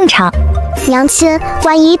很正常。娘亲，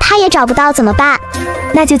万一它也找不到怎么办？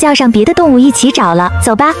那就叫上别的动物一起找了。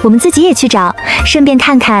走吧，我们自己也去找，顺便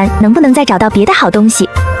看看能不能再找到别的好东西。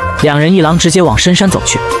两人一狼直接往深山走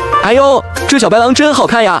去。哎呦，这小白狼真好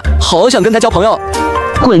看呀，好想跟它交朋友。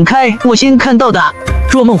滚开，我先看到的。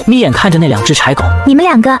若梦眯眼看着那两只柴狗，你们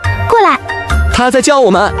两个过来。他在叫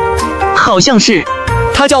我们，好像是。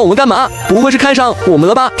他叫我们干嘛？不会是看上我们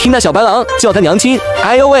了吧？听那小白狼叫他娘亲，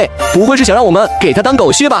哎呦喂，不会是想让我们给他当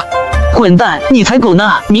狗婿吧？混蛋，你才狗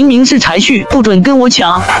呢！明明是柴婿，不准跟我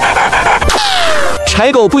抢。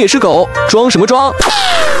柴狗不也是狗？装什么装？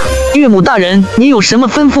岳母大人，你有什么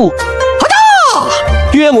吩咐？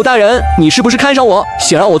岳母大人，你是不是看上我，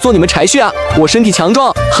想让我做你们柴婿啊？我身体强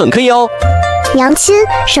壮，很可以哦。娘亲，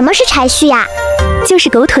什么是柴婿呀？就是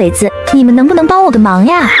狗腿子，你们能不能帮我个忙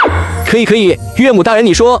呀？可以，岳母大人，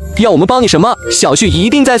你说要我们帮你什么，小婿一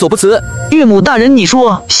定在所不辞。岳母大人，你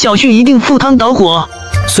说小婿一定赴汤蹈火。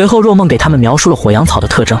随后若梦给他们描述了火阳草的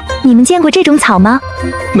特征。你们见过这种草吗？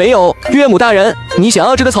没有。岳母大人，你想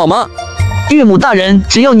要这个草吗？岳母大人，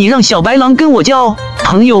只要你让小白狼跟我交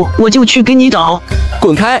朋友，我就去给你找。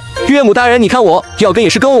滚开！岳母大人，你看我要跟也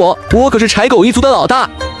是跟我可是柴狗一族的老大。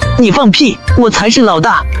你放屁，我才是老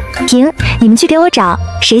大。停，你们去给我找，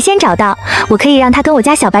谁先找到，我可以让他跟我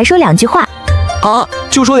家小白说2句话。啊，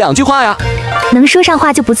就说2句话呀？能说上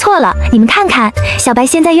话就不错了。你们看看，小白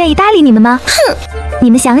现在愿意搭理你们吗？哼！你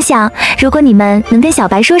们想想，如果你们能跟小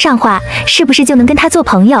白说上话，是不是就能跟他做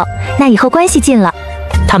朋友？那以后关系近了。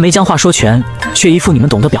他没将话说全，却一副你们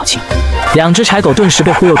懂的表情。两只柴狗顿时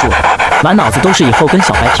被忽悠住了，满脑子都是以后跟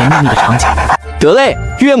小白甜蜜蜜的场景。得嘞，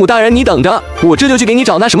岳母大人你等着，我这就去给你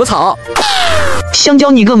找那什么草。香蕉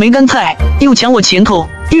你个没干菜，又抢我前头。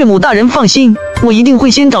岳母大人放心，我一定会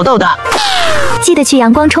先找到的。记得去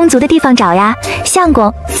阳光充足的地方找呀。相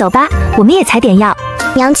公，走吧，我们也采点药。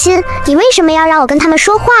娘亲，你为什么要让我跟他们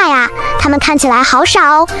说话呀？他们看起来好傻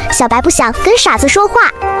哦。小白不想跟傻子说话。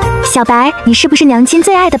小白，你是不是娘亲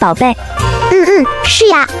最爱的宝贝？是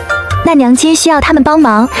呀。那娘亲需要他们帮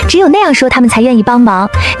忙，只有那样说他们才愿意帮忙。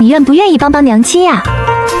你愿不愿意帮娘亲呀？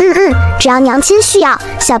只要娘亲需要，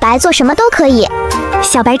小白做什么都可以。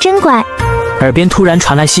小白真乖。耳边突然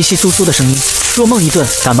传来窸窸窣窣的声音，若梦一顿，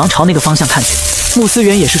赶忙朝那个方向看去。穆思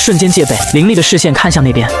源也是瞬间戒备，凌厉的视线看向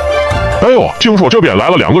那边。哎呦，听说这边来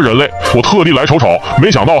了2个人类，我特地来瞅瞅，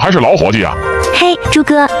没想到还是老伙计啊！嘿，猪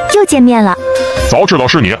哥，又见面了。早知道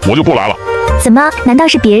是你，我就不来了。怎么？难道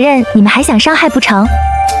是别人？你们还想伤害不成？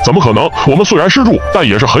怎么可能？我们虽然是猪，但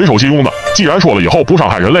也是很守信用的。既然说了以后不伤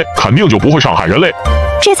害人类，肯定就不会伤害人类。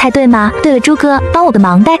这才对嘛！对了，猪哥，帮我个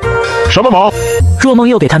忙呗。什么忙？若梦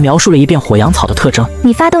又给他描述了一遍火阳草的特征。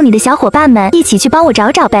你发动你的小伙伴们一起去帮我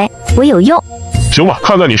找找呗，我有用。行吧，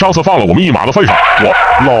看在你上次放了我们一马的份上，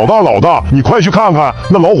老大，你快去看看，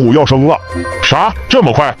那老虎要生了。啥？这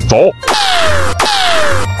么快？走。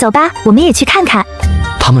走吧，我们也去看看。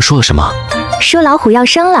他们说了什么？说老虎要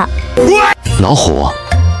生了。老虎？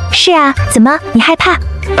是啊，怎么？你害怕？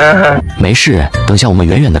没事，等下我们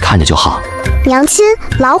远远的看着就好。娘亲，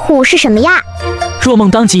老虎是什么呀？若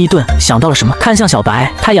梦当即一顿，想到了什么，看向小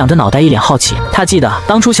白，他仰着脑袋，一脸好奇。他记得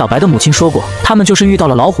当初小白的母亲说过，他们就是遇到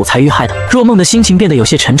了老虎才遇害的。若梦的心情变得有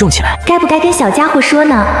些沉重起来。该不该跟小家伙说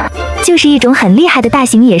呢？就是一种很厉害的大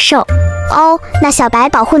型野兽。哦，那小白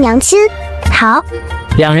保护娘亲。好。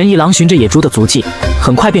两人一狼循着野猪的足迹，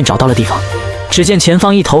很快便找到了地方。只见前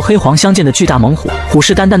方一头黑黄相间的巨大猛虎，虎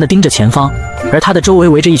视眈眈地盯着前方，而它的周围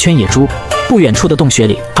围着一圈野猪。不远处的洞穴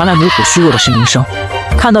里传来母虎虚弱的呻吟声。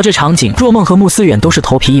看到这场景，若梦和穆思远都是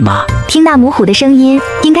头皮一麻。听那母虎的声音，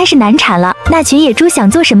应该是难产了。那群野猪想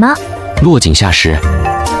做什么？落井下石。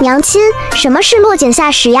娘亲，什么是落井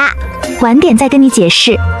下石呀？晚点再跟你解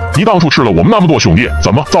释。你当初吃了我们那么多兄弟，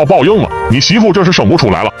怎么遭报应了？你媳妇这是生不出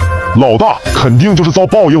来了。老大肯定就是遭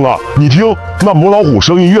报应了。你听，那母老虎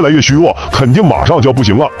声音越来越虚弱，肯定马上就要不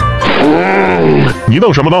行了。你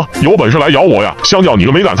弄什么呢？有本事来咬我呀！香蕉你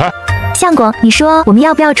个没干菜！相公，你说我们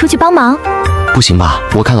要不要出去帮忙？不行吧，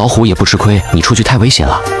我看老虎也不吃亏，你出去太危险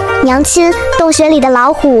了。娘亲，洞穴里的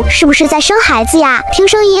老虎是不是在生孩子呀？听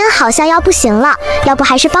声音好像要不行了，要不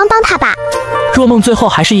还是帮帮他吧。若梦最后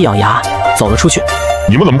还是一咬牙，走了出去。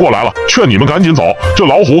你们怎么过来了？劝你们赶紧走，这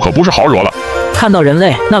老虎可不是好惹了。看到人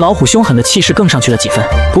类，那老虎凶狠的气势更上去了几分。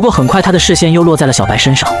不过很快他的视线又落在了小白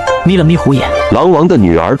身上，眯了眯虎眼。狼王的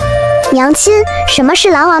女儿。娘亲，什么是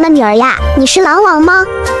狼王的女儿呀？你是狼王吗？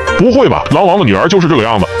不会吧，狼王的女儿就是这个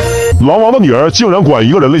样子。狼王的女儿竟然管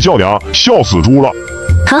一个人类叫娘，笑死猪了。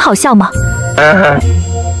很好笑吗？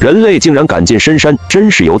人类竟然敢进深山，真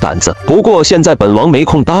是有胆子。不过现在本王没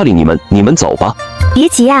空搭理你们，你们走吧。别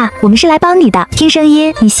急啊，我们是来帮你的。听声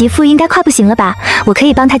音，你媳妇应该快不行了吧？我可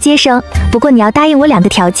以帮她接生，不过你要答应我2个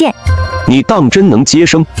条件。你当真能接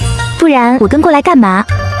生？不然我跟过来干嘛？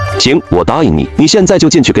行，我答应你，你现在就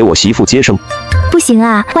进去给我媳妇接生。不行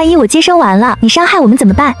啊，万一我接生完了，你伤害我们怎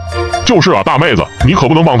么办？就是啊，大妹子，你可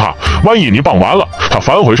不能帮她，万一你帮完了，她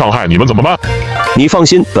反悔伤害你们怎么办？你放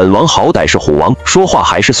心，本王好歹是虎王，说话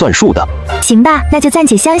还是算数的。行吧，那就暂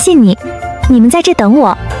且相信你。你们在这等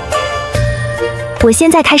我。我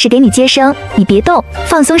现在开始给你接生，你别动，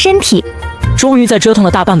放松身体。终于在折腾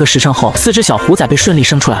了大半个时辰后，4只小虎崽被顺利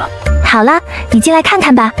生出来了。好了，你进来看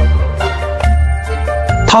看吧。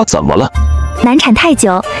他怎么了？难产太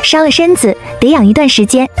久，伤了身子，得养一段时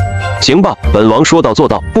间。行吧，本王说到做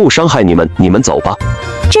到，不伤害你们，你们走吧。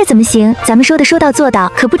这怎么行？咱们说的说到做到，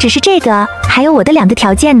可不只是这个，还有我的2个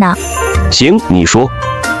条件呢。行，你说。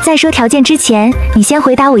在说条件之前，你先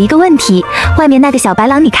回答我一个问题：外面那个小白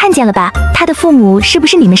狼你看见了吧？他的父母是不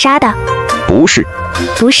是你们杀的？不是。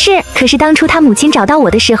不是，可是当初他母亲找到我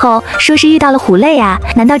的时候，说是遇到了虎类啊，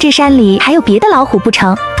难道这山里还有别的老虎不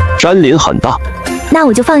成？山林很大。那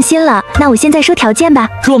我就放心了。那我现在说条件吧。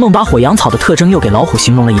若梦把火阳草的特征又给老虎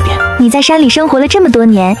形容了一遍。你在山里生活了这么多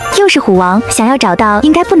年，又是虎王，想要找到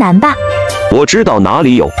应该不难吧？我知道哪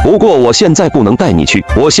里有，不过我现在不能带你去，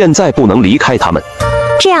我现在不能离开他们。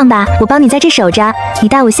这样吧，我帮你在这守着，你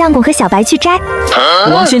带我相公和小白去摘。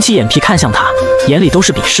虎王掀起眼皮看向他，眼里都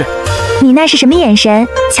是鄙视。你那是什么眼神？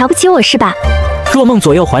瞧不起我是吧？若梦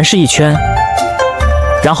左右环视一圈，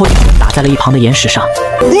然后打在了一旁的岩石上。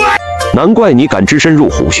难怪你敢只身入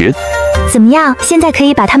虎穴。怎么样，现在可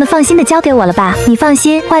以把他们放心的交给我了吧？你放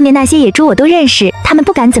心，外面那些野猪我都认识，他们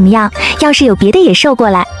不敢怎么样。要是有别的野兽过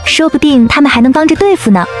来，说不定他们还能帮着对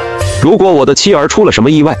付呢。如果我的妻儿出了什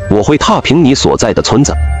么意外，我会踏平你所在的村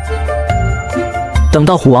子。等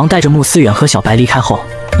到虎王带着穆思远和小白离开后，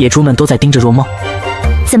野猪们都在盯着若梦。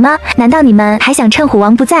怎么？难道你们还想趁虎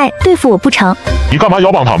王不在对付我不成？你干嘛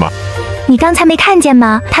要帮他们？你刚才没看见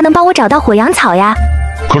吗？他能帮我找到火阳草呀。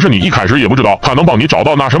可是你一开始也不知道他能帮你找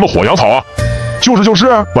到那什么火阳草啊。就是，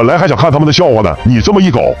本来还想看他们的笑话呢，你这么一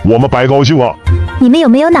搞，我们白高兴啊。你们有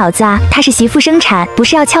没有脑子啊？他是媳妇生产，不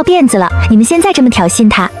是要翘辫子了。你们现在这么挑衅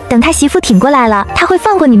他，等他媳妇挺过来了，他会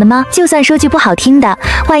放过你们吗？就算说句不好听的，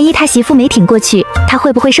万一他媳妇没挺过去，他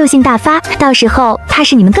会不会兽性大发？到时候怕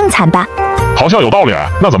是你们更惨吧？好像有道理，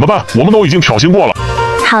那怎么办？我们都已经挑衅过了。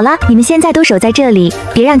好了，你们现在都守在这里，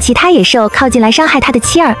别让其他野兽靠近来伤害他的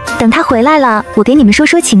妻儿。等他回来了，我给你们说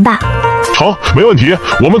说情吧。成，没问题，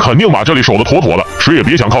我们肯定把这里守得妥妥的，谁也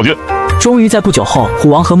别想靠近。终于在不久后，虎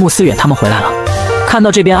王和穆思远他们回来了，看到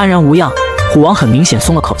这边安然无恙，虎王很明显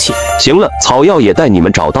松了口气。行了，草药也带你们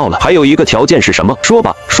找到了，还有一个条件是什么？说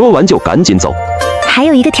吧，说完就赶紧走。还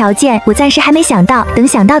有一个条件，我暂时还没想到，等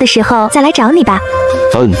想到的时候再来找你吧。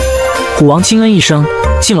虎王轻嗯一声，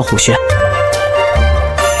进了虎穴。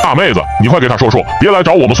大妹子，你快给他说说，别来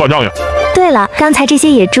找我们算账呀。对了，刚才这些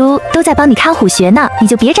野猪都在帮你看虎穴呢，你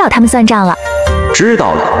就别找他们算账了。知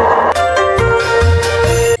道了。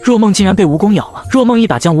若梦竟然被蜈蚣咬了，若梦一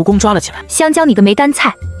把将蜈蚣抓了起来。香蕉你个没干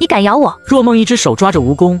菜，你敢咬我？若梦一只手抓着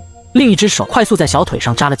蜈蚣，另一只手快速在小腿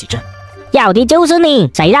上扎了几针。咬的就是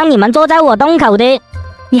你，谁让你们坐在我洞口的？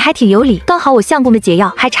你还挺有理，刚好我相公的解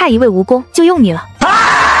药还差一味蜈蚣，就用你了。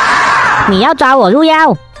你要抓我入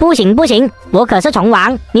药？不行，我可是虫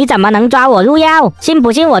王，你怎么能抓我入药？信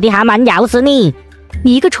不信我的蛤蟆咬死你？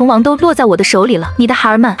你一个虫王都落在我的手里了，你的孩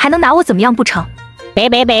儿们还能拿我怎么样不成？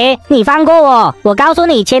别，你放过我！我告诉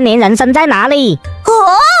你，千年人参在哪里？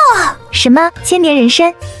什么千年人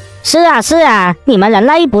参？是啊，你们人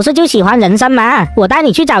类不是就喜欢人参吗？我带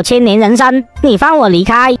你去找千年人参，你放我离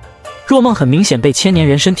开。若梦很明显被千年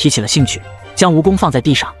人参提起了兴趣，将蜈蚣放在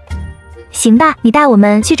地上。行吧，你带我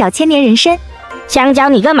们去找千年人参。香蕉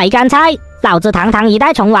你个没干菜，老子堂堂一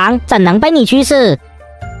代虫王，怎能被你驱使？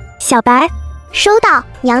小白，收到，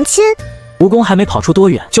娘亲。蜈蚣还没跑出多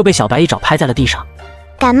远，就被小白一爪拍在了地上。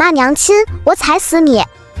敢骂娘亲，我踩死你！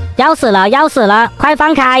要死了，快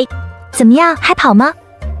放开！怎么样，还跑吗？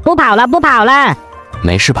不跑了。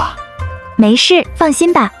没事吧？没事，放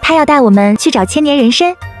心吧，他要带我们去找千年人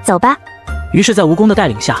参，走吧。于是，在蜈蚣的带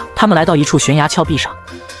领下，他们来到一处悬崖峭壁上。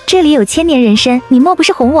这里有千年人参，你莫不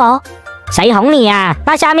是哄我哦？谁哄你啊？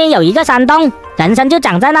那下面有一个山洞，人参就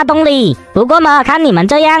长在那洞里。不过嘛，看你们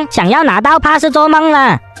这样，想要拿到怕是做梦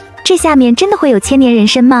了。这下面真的会有千年人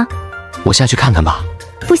参吗？我下去看看吧。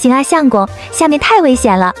不行啊，相公，下面太危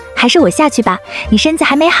险了，还是我下去吧。你身子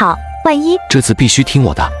还没好，万一……这次必须听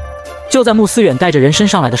我的。就在穆思远带着人参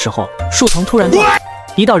上来的时候，树丛突然断了，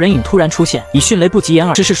一道人影突然出现，以迅雷不及掩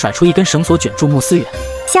耳之势甩出一根绳索卷住穆思远。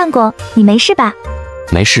相公，你没事吧？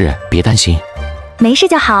没事，别担心。没事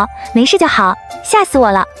就好，没事就好，吓死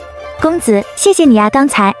我了。公子，谢谢你啊，刚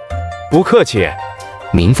才。不客气。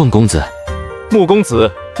明凤公子，穆公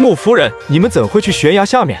子，穆夫人，你们怎会去悬崖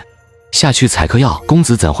下面？下去采颗药。公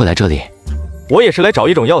子怎会来这里？我也是来找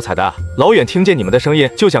一种药材的，老远听见你们的声音，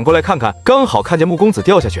就想过来看看，刚好看见穆公子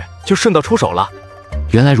掉下去，就顺道出手了。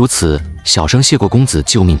原来如此，小生谢过公子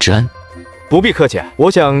救命之恩。不必客气，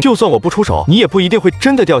我想就算我不出手，你也不一定会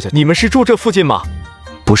真的掉下。你们是住这附近吗？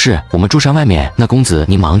不是，我们住山外面。那公子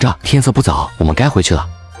您忙着，天色不早，我们该回去了。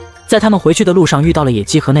在他们回去的路上遇到了野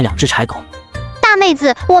鸡和那2只柴狗。大妹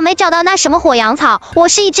子，我没找到那什么火羊草，我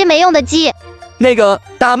是一只没用的鸡。那个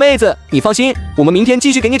大妹子，你放心，我们明天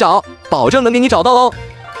继续给你找，保证能给你找到哦。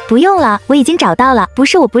不用了，我已经找到了。不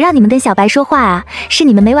是我不让你们跟小白说话啊，是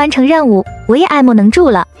你们没完成任务，我也爱莫能助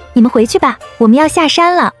了。你们回去吧，我们要下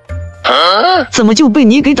山了。怎么就被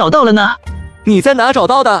你给找到了呢？你在哪找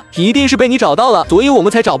到的？一定是被你找到了，所以我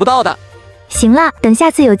们才找不到的。行了，等下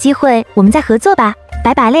次有机会我们再合作吧，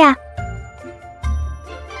拜拜了呀。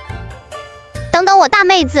等等我大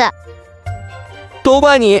妹子，都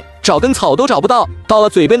怪你，找根草都找不到，到了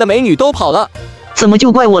嘴边的美女都跑了。怎么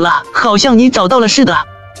就怪我了？好像你找到了似的。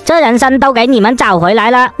这人参都给你们找回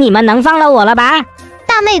来了，你们能放了我了吧？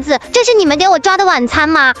大妹子，这是你们给我抓的晚餐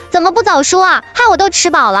吗？怎么不早说啊？害我都吃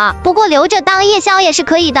饱了，不过留着当夜宵也是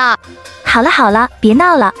可以的。好了好了，别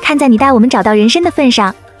闹了，看在你带我们找到人参的份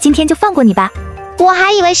上，今天就放过你吧。我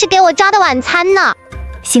还以为是给我抓的晚餐呢。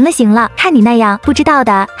行了行了，看你那样，不知道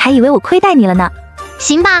的还以为我亏待你了呢。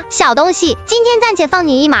行吧，小东西，今天暂且放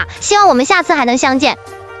你一马，希望我们下次还能相见。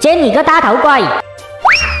见你个大头怪！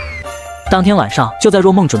当天晚上，就在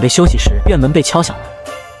若梦准备休息时，院门被敲响了。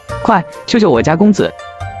快，救救我家公子！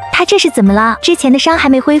他这是怎么了？之前的伤还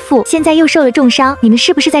没恢复，现在又受了重伤。你们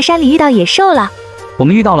是不是在山里遇到野兽了？我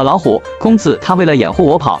们遇到了老虎，公子他为了掩护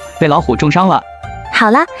我跑，被老虎重伤了。好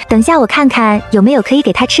了，等下我看看有没有可以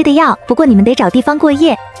给他吃的药。不过你们得找地方过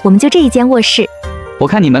夜，我们就这一间卧室。我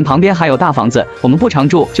看你们旁边还有大房子，我们不常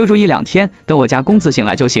住，就住1-2天，等我家公子醒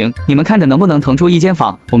来就行。你们看着能不能腾出一间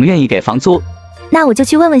房，我们愿意给房租。那我就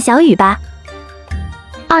去问问小雨吧。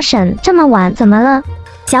二婶，这么晚怎么了？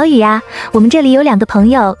小雨呀，我们这里有2个朋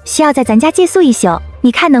友需要在咱家借宿1宿，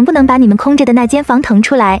你看能不能把你们空着的那间房腾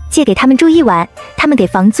出来，借给他们住1晚，他们给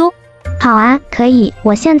房租。好啊，可以，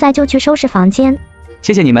我现在就去收拾房间。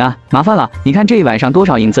谢谢你们啊，麻烦了。你看这一晚上多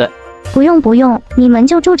少银子？不用不用，你们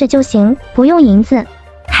就住着就行，不用银子。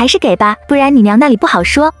还是给吧，不然你娘那里不好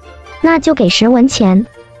说。那就给10文钱。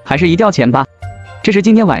还是1吊钱吧，这是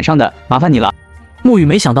今天晚上的，麻烦你了。沐雨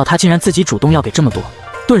没想到他竟然自己主动要给这么多，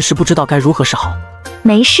顿时不知道该如何是好。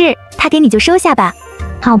没事，他给你就收下吧。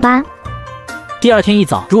好吧。第2天一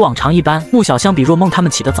早，如往常一般，穆小香比若梦他们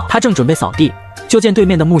起得早，她正准备扫地，就见对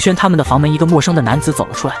面的穆轩他们的房门一个陌生的男子走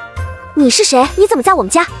了出来。你是谁？你怎么在我们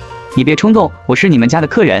家？你别冲动，我是你们家的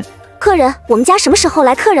客人。客人？我们家什么时候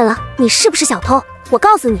来客人了？你是不是小偷？我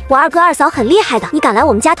告诉你，我2哥2嫂很厉害的，你敢来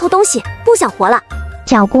我们家偷东西，不想活了。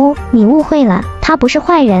小姑，你误会了，他不是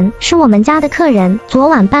坏人，是我们家的客人，昨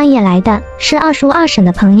晚半夜来的，是二叔二婶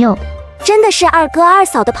的朋友。真的是2哥2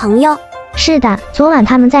嫂的朋友？是的，昨晚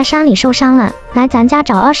他们在山里受伤了，来咱家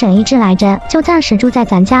找二婶医治来着，就暂时住在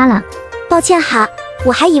咱家了。抱歉哈，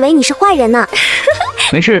我还以为你是坏人呢。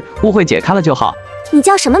没事，误会解开了就好。你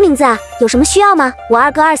叫什么名字啊？有什么需要吗？我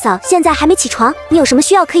2哥2嫂现在还没起床，你有什么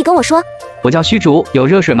需要可以跟我说。我叫虚竹，有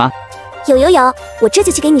热水吗？有，我这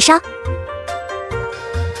就去给你烧。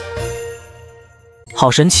好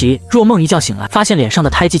神奇！若梦一觉醒来，发现脸上的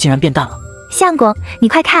胎记竟然变淡了。相公，你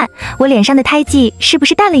快看，我脸上的胎记是不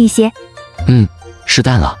是淡了一些？是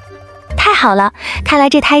淡了。太好了，看来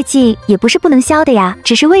这胎记也不是不能消的呀，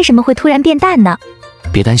只是为什么会突然变淡呢？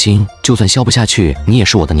别担心，就算消不下去，你也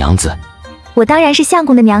是我的娘子。我当然是相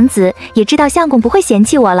公的娘子，也知道相公不会嫌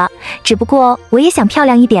弃我了，只不过我也想漂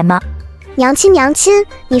亮一点嘛。娘亲，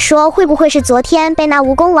你说会不会是昨天被那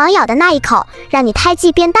蜈蚣王咬的那一口，让你胎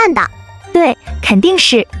记变淡的？对，肯定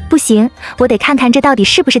是。不行，我得看看这到底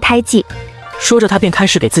是不是胎记。说着，他便开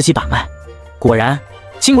始给自己把脉。果然，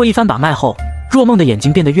经过一番把脉后，若梦的眼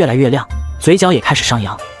睛变得越来越亮，嘴角也开始上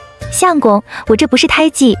扬。相公，我这不是胎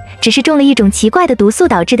记，只是中了一种奇怪的毒素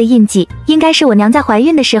导致的印记，应该是我娘在怀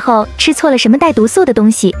孕的时候吃错了什么带毒素的东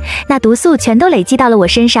西，那毒素全都累积到了我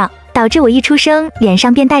身上，导致我一出生脸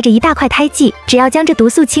上便带着一大块胎记，只要将这毒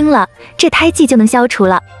素清了，这胎记就能消除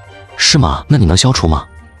了。是吗？那你能消除吗？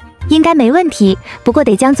应该没问题，不过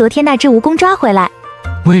得将昨天那只蜈蚣抓回来。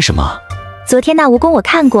为什么？昨天那蜈蚣我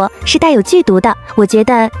看过，是带有剧毒的，我觉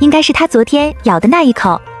得应该是它昨天咬的那一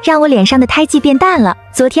口，让我脸上的胎记变淡了。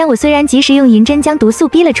昨天我虽然及时用银针将毒素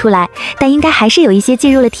逼了出来，但应该还是有一些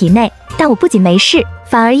进入了体内。但我不仅没事，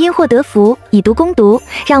反而因祸得福，以毒攻毒，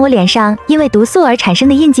让我脸上因为毒素而产生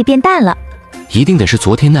的印记变淡了。一定得是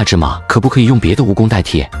昨天那只吗？可不可以用别的蜈蚣代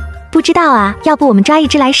替？不知道啊，要不我们抓一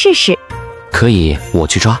只来试试？可以，我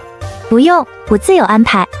去抓。不用，我自有安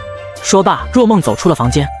排。说罢，若梦走出了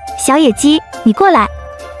房间。小野鸡，你过来。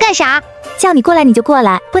干啥？叫你过来你就过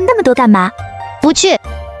来，问那么多干嘛？不去。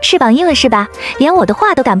翅膀硬了是吧？连我的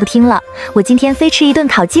话都敢不听了，我今天非吃一顿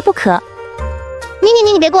烤鸡不可。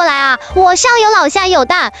你别过来啊！我上有老下有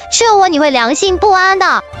蛋，吃了我你会良心不安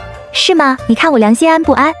的。是吗？你看我良心安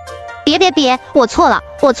不安？别，我错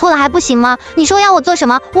了还不行吗？你说要我做什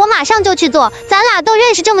么，我马上就去做。咱俩都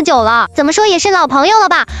认识这么久了，怎么说也是老朋友了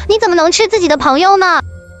吧？你怎么能吃自己的朋友呢？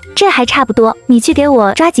这还差不多，你去给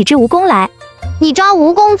我抓几只蜈蚣来。你抓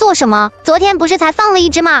蜈蚣做什么？昨天不是才放了一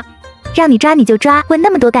只吗？让你抓你就抓，问那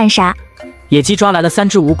么多干啥？野鸡抓来了3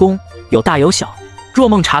只蜈蚣，有大有小。若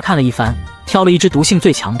梦查看了一番，挑了一只毒性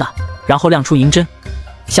最强的，然后亮出银针。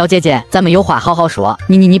小姐姐，咱们有话好好说，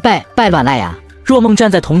你别乱来呀！若梦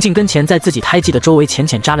站在铜镜跟前，在自己胎记的周围浅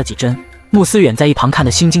扎了几针。穆思远在一旁看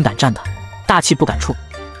得心惊胆战的，大气不敢出。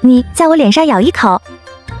你在我脸上咬一口。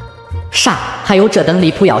啥？还有这等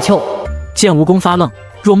离谱要求？见蜈蚣发愣，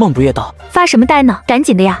若梦不悦道：发什么呆呢？赶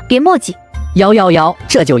紧的呀，别磨叽。咬，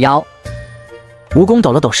这就咬。蜈蚣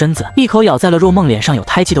抖了抖身子，一口咬在了若梦脸上有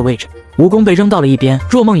胎记的位置。蜈蚣被扔到了一边，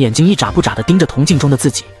若梦眼睛一眨不眨地盯着铜镜中的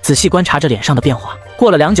自己，仔细观察着脸上的变化。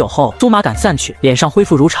过了良久后，酥麻感散去，脸上恢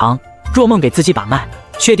复如常。若梦给自己把脉，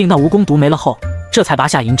确定那蜈蚣毒没了后，这才拔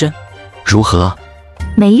下银针。如何？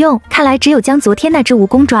没用，看来只有将昨天那只蜈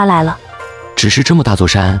蚣抓来了。只是这么大座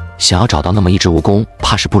山，想要找到那么一只蜈蚣，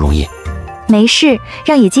怕是不容易。没事，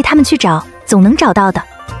让野鸡他们去找，总能找到的。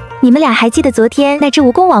你们俩还记得昨天那只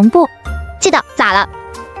蜈蚣王不？记得，咋了？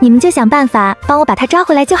你们就想办法帮我把它抓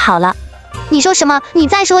回来就好了。你说什么？你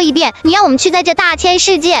再说一遍！你让我们去在这大千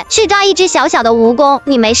世界去抓一只小小的蜈蚣，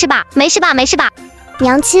你没事吧？没事吧？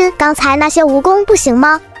娘亲，刚才那些蜈蚣不行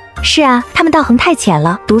吗？是啊，它们道行太浅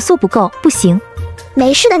了，毒素不够，不行。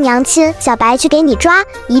没事的，娘亲，小白去给你抓，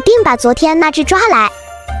一定把昨天那只抓来。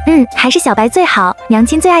还是小白最好，娘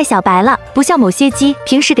亲最爱小白了，不像某些鸡，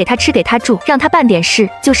平时给它吃给它住，让它办点事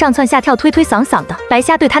就上蹿下跳推搡搡的。白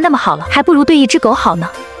虾对它那么好了，还不如对一只狗好呢。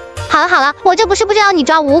好了，我这不是不知道你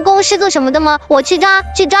抓蜈蚣是做什么的吗？我去抓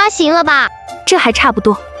行了吧？这还差不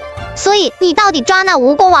多。所以你到底抓那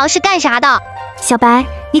蜈蚣王是干啥的？小白，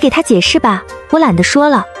你给他解释吧，我懒得说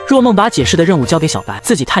了。若梦把解释的任务交给小白，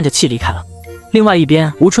自己叹着气离开了。另外一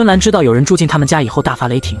边，吴春兰知道有人住进他们家以后，大发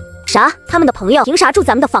雷霆。啥？他们的朋友凭啥住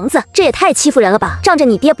咱们的房子？这也太欺负人了吧！仗着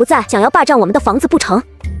你爹不在，想要霸占我们的房子不成？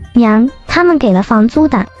娘，他们给了房租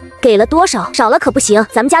的。给了多少？少了可不行，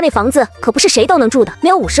咱们家那房子可不是谁都能住的，没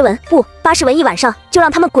有50文不80文一晚上，就让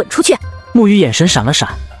他们滚出去。木鱼眼神闪了闪，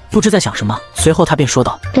不知在想什么，随后他便说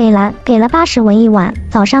道：给了80文一晚，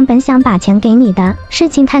早上本想把钱给你的，事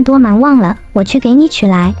情太多忙忘了，我去给你取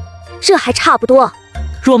来。这还差不多。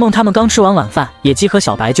若梦他们刚吃完晚饭，野鸡和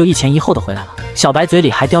小白就一前一后的回来了，小白嘴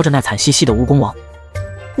里还叼着那惨兮兮的蜈蚣王。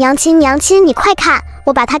娘亲，你快看，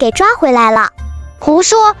我把他给抓回来了。胡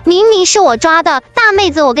说，明明是我抓的，大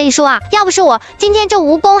妹子，我跟你说啊，要不是我，今天这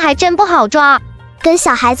蜈蚣还真不好抓。跟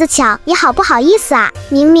小孩子抢，你好不好意思啊？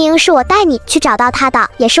明明是我带你去找到他的，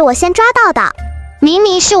也是我先抓到的。明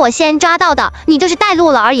明是我先抓到的，你就是带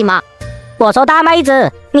路了而已嘛。我说大妹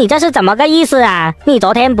子，你这是怎么个意思啊？你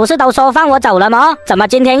昨天不是都说放我走了吗？怎么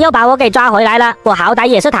今天又把我给抓回来了？我好歹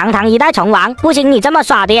也是堂堂一代宠王，不行你这么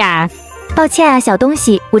耍的呀？抱歉啊，小东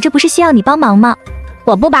西，我这不是需要你帮忙吗？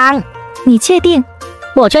我不帮。你确定？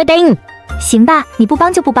我确定。行吧，你不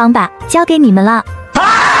帮就不帮吧，交给你们了。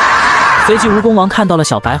随即蜈蚣王看到了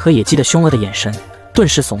小白和野鸡的凶恶的眼神，顿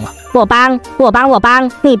时怂了。我帮，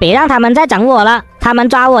你别让他们再整我了，他们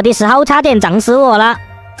抓我的时候差点整死我了。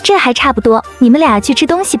这还差不多，你们俩去吃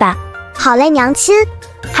东西吧。好嘞，娘亲。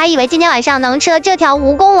还以为今天晚上能吃了这条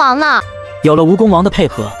蜈蚣王呢。有了蜈蚣王的配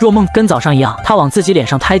合，若梦跟早上一样，她往自己脸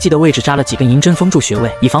上胎记的位置扎了几根银针，封住穴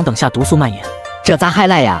位，以防等下毒素蔓延。这咋还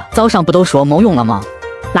来呀？早上不都说没用了吗？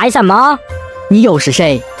来什么？你又是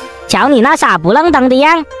谁？瞧你那傻不愣登的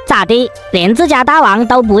样，咋的？连自家大王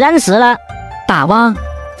都不认识了？大王，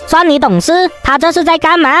算你懂事，他这是在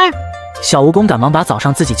干嘛？小蜈蚣赶忙把早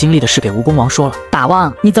上自己经历的事给蜈蚣王说了。大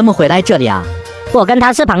王，你怎么会来这里啊？我跟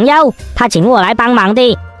他是朋友，他请我来帮忙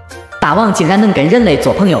的。大王竟然能跟人类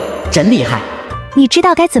做朋友，真厉害。你知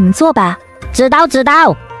道该怎么做吧？知道。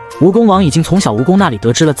蜈蚣王已经从小蜈蚣那里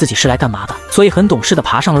得知了自己是来干嘛的，所以很懂事的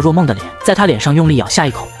爬上了若梦的脸，在她脸上用力咬下一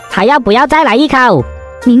口。还要不要再来一口？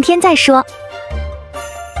明天再说。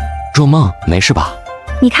若梦，没事吧？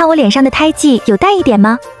你看我脸上的胎记有淡一点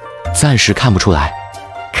吗？暂时看不出来，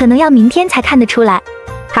可能要明天才看得出来。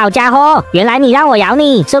好家伙，原来你让我咬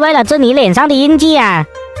你是为了治你脸上的印记啊！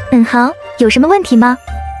好，有什么问题吗？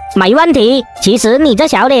没问题，其实你这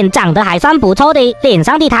小脸长得还算不错的，脸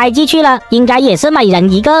上的胎记去了，应该也是美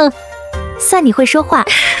人一个。算你会说话。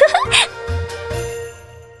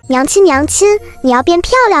娘亲，你要变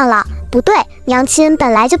漂亮了。不对，娘亲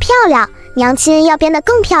本来就漂亮，娘亲要变得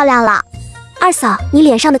更漂亮了。二嫂，你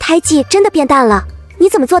脸上的胎记真的变淡了，你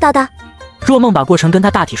怎么做到的？若梦把过程跟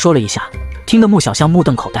她大体说了一下，听得穆小香目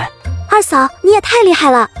瞪口呆。二嫂，你也太厉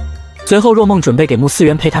害了。随后，若梦准备给穆思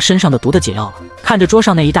源配他身上的毒的解药了。看着桌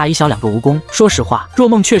上那一大一小2个蜈蚣，说实话，若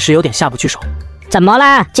梦确实有点下不去手。怎么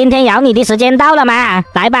了？今天咬你的时间到了吗？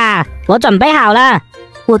来吧，我准备好了。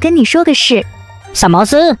我跟你说个事。什么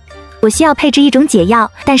事？我需要配置一种解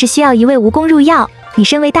药，但是需要一位蜈蚣入药。你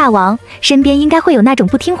身为大王，身边应该会有那种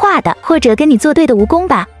不听话的，或者跟你作对的蜈蚣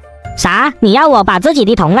吧？啥？你要我把自己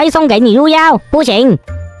的同类送给你入药？不行。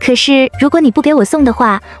可是如果你不给我送的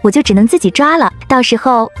话，我就只能自己抓了。到时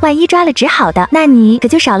候万一抓了治好的，那你可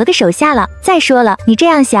就少了个手下了。再说了，你这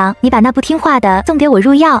样想，你把那不听话的送给我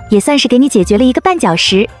入药，也算是给你解决了一个绊脚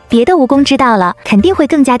石。别的蜈蚣知道了，肯定会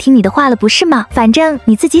更加听你的话了，不是吗？反正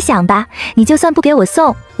你自己想吧，你就算不给我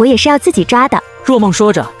送，我也是要自己抓的。若梦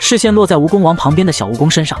说着，视线落在蜈蚣王旁边的小蜈蚣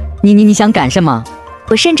身上。你想干什么？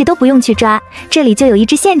我甚至都不用去抓，这里就有一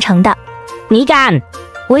只现成的。你敢？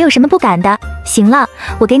我有什么不敢的？行了，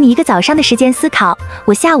我给你一个早上的时间思考，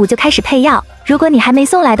我下午就开始配药。如果你还没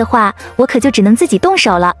送来的话，我可就只能自己动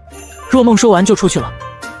手了。若梦说完就出去了。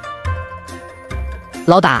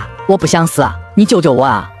老大，我不想死啊，你救救我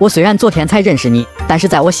啊！我虽然昨天才认识你，但是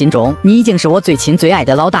在我心中，你已经是我最亲最爱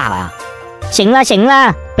的老大了呀。行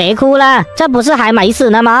了，别哭了，这不是还没死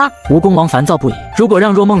呢吗？蜈蚣王烦躁不已。如果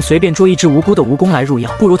让若梦随便捉一只无辜的蜈蚣来入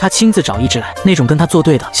药，不如他亲自找一只来，那种跟他作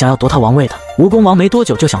对的，想要夺他王位的。蜈蚣王没多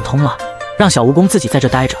久就想通了，让小蜈蚣自己在这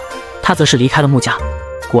待着，他则是离开了穆家。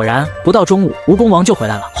果然，不到中午，蜈蚣王就回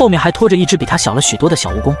来了，后面还拖着一只比他小了许多的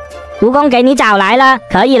小蜈蚣。蜈蚣给你找来了，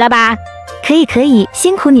可以了吧？可以，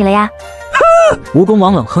辛苦你了呀。蜈蚣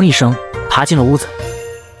王冷哼一声，爬进了屋子。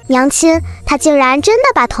娘亲，他竟然真的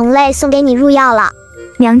把同类送给你入药了。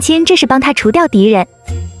娘亲这是帮他除掉敌人。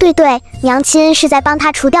对，娘亲是在帮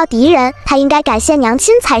他除掉敌人，他应该感谢娘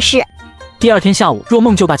亲才是。第二天下午，若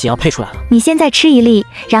梦就把解药配出来了。你现在吃一粒，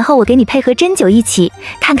然后我给你配合针灸一起，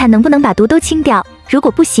看看能不能把毒都清掉。如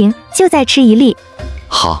果不行，就再吃一粒。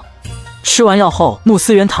好。吃完药后，穆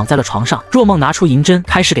思远躺在了床上，若梦拿出银针，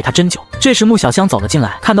开始给他针灸。这时穆小香走了进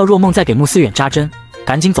来，看到若梦在给穆思远扎针，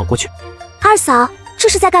赶紧走过去。二嫂，这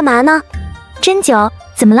是在干嘛呢？针灸，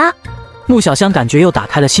怎么了？穆小香感觉又打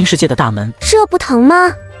开了新世界的大门。这不疼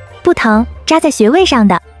吗？不疼，扎在穴位上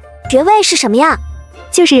的。穴位是什么呀？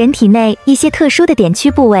就是人体内一些特殊的点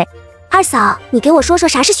区部位。二嫂，你给我说说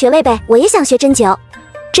啥是穴位呗，我也想学针灸。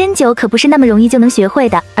针灸可不是那么容易就能学会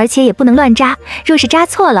的，而且也不能乱扎，若是扎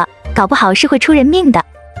错了，搞不好是会出人命的。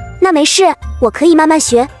那没事，我可以慢慢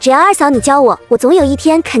学，只要二嫂你教我，我总有一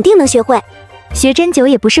天肯定能学会。学针灸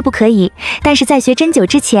也不是不可以，但是在学针灸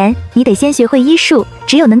之前，你得先学会医术，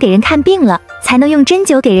只有能给人看病了，才能用针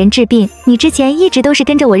灸给人治病。你之前一直都是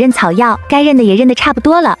跟着我认草药，该认的也认得差不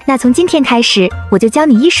多了，那从今天开始，我就教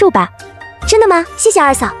你医术吧。真的吗？谢谢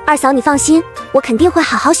二嫂。二嫂你放心，我肯定会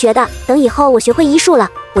好好学的。等以后我学会医术了，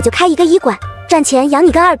我就开一个医馆，赚钱养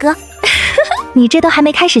你跟二哥。你这都还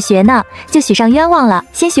没开始学呢，就许上冤枉了，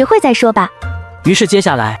先学会再说吧。于是接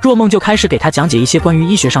下来，若梦就开始给他讲解一些关于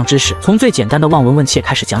医学上知识，从最简单的望闻问切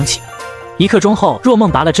开始讲起。1刻钟后，若梦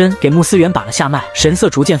拔了针，给穆思远把了下脉，神色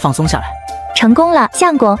逐渐放松下来。成功了，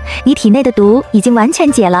相公，你体内的毒已经完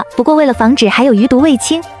全解了。不过为了防止还有余毒未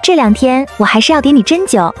清，这2天我还是要给你针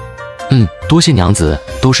灸。多谢娘子，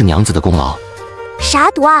都是娘子的功劳。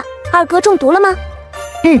啥毒啊？二哥中毒了吗？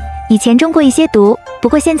以前中过一些毒，不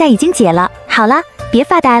过现在已经解了。好了，别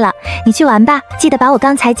发呆了，你去玩吧，记得把我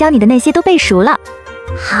刚才教你的那些都背熟了。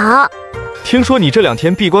好。听说你这2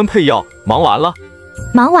天闭关配药，忙完了？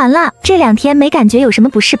忙完了，这2天没感觉有什么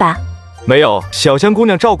不适吧？没有，小香姑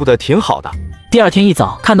娘照顾的挺好的。第2天一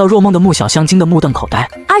早，看到若梦的穆小香惊得目瞪口呆。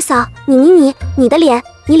二嫂，你的脸，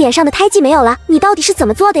你脸上的胎记没有了，你到底是怎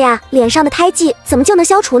么做的呀？脸上的胎记怎么就能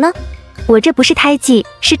消除呢？我这不是胎记，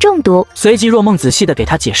是中毒。随即若梦仔细地给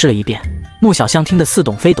他解释了一遍，穆小香听得似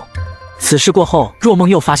懂非懂。此事过后，若梦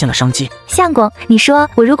又发现了商机。相公，你说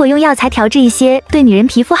我如果用药材调制一些对女人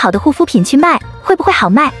皮肤好的护肤品去卖，会不会好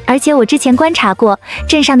卖？而且我之前观察过，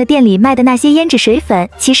镇上的店里卖的那些胭脂水粉，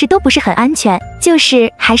其实都不是很安全，就是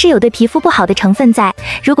还是有对皮肤不好的成分在。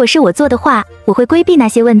如果是我做的话，我会规避那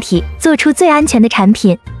些问题，做出最安全的产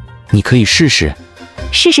品。你可以试试。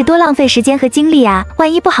试试多浪费时间和精力啊！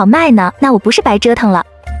万一不好卖呢？那我不是白折腾了？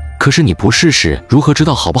可是你不试试，如何知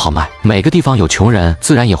道好不好卖？每个地方有穷人，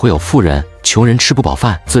自然也会有富人。穷人吃不饱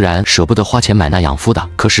饭，自然舍不得花钱买那养肤的。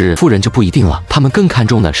可是富人就不一定了，他们更看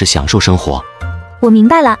重的是享受生活。我明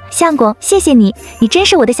白了，相公，谢谢你，你真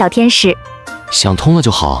是我的小天使。想通了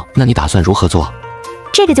就好，那你打算如何做？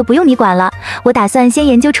这个就不用你管了，我打算先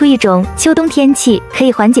研究出一种秋冬天气可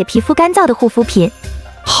以缓解皮肤干燥的护肤品。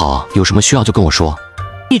好，有什么需要就跟我说。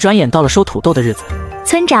一转眼到了收土豆的日子。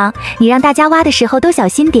村长，你让大家挖的时候都小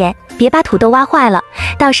心点，别把土豆挖坏了。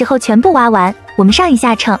到时候全部挖完，我们上一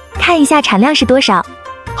下秤，看一下产量是多少。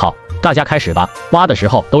好，大家开始吧。挖的时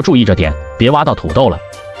候都注意着点，别挖到土豆了。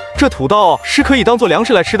这土豆是可以当做粮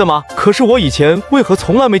食来吃的吗？可是我以前为何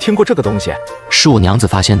从来没听过这个东西？是我娘子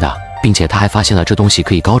发现的，并且她还发现了这东西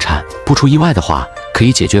可以高产，不出意外的话，可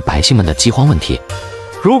以解决百姓们的饥荒问题。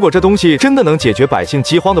如果这东西真的能解决百姓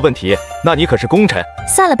饥荒的问题，那你可是功臣。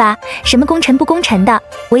算了吧，什么功臣不功臣的，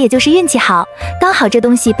我也就是运气好，刚好这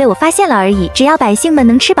东西被我发现了而已。只要百姓们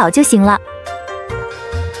能吃饱就行了。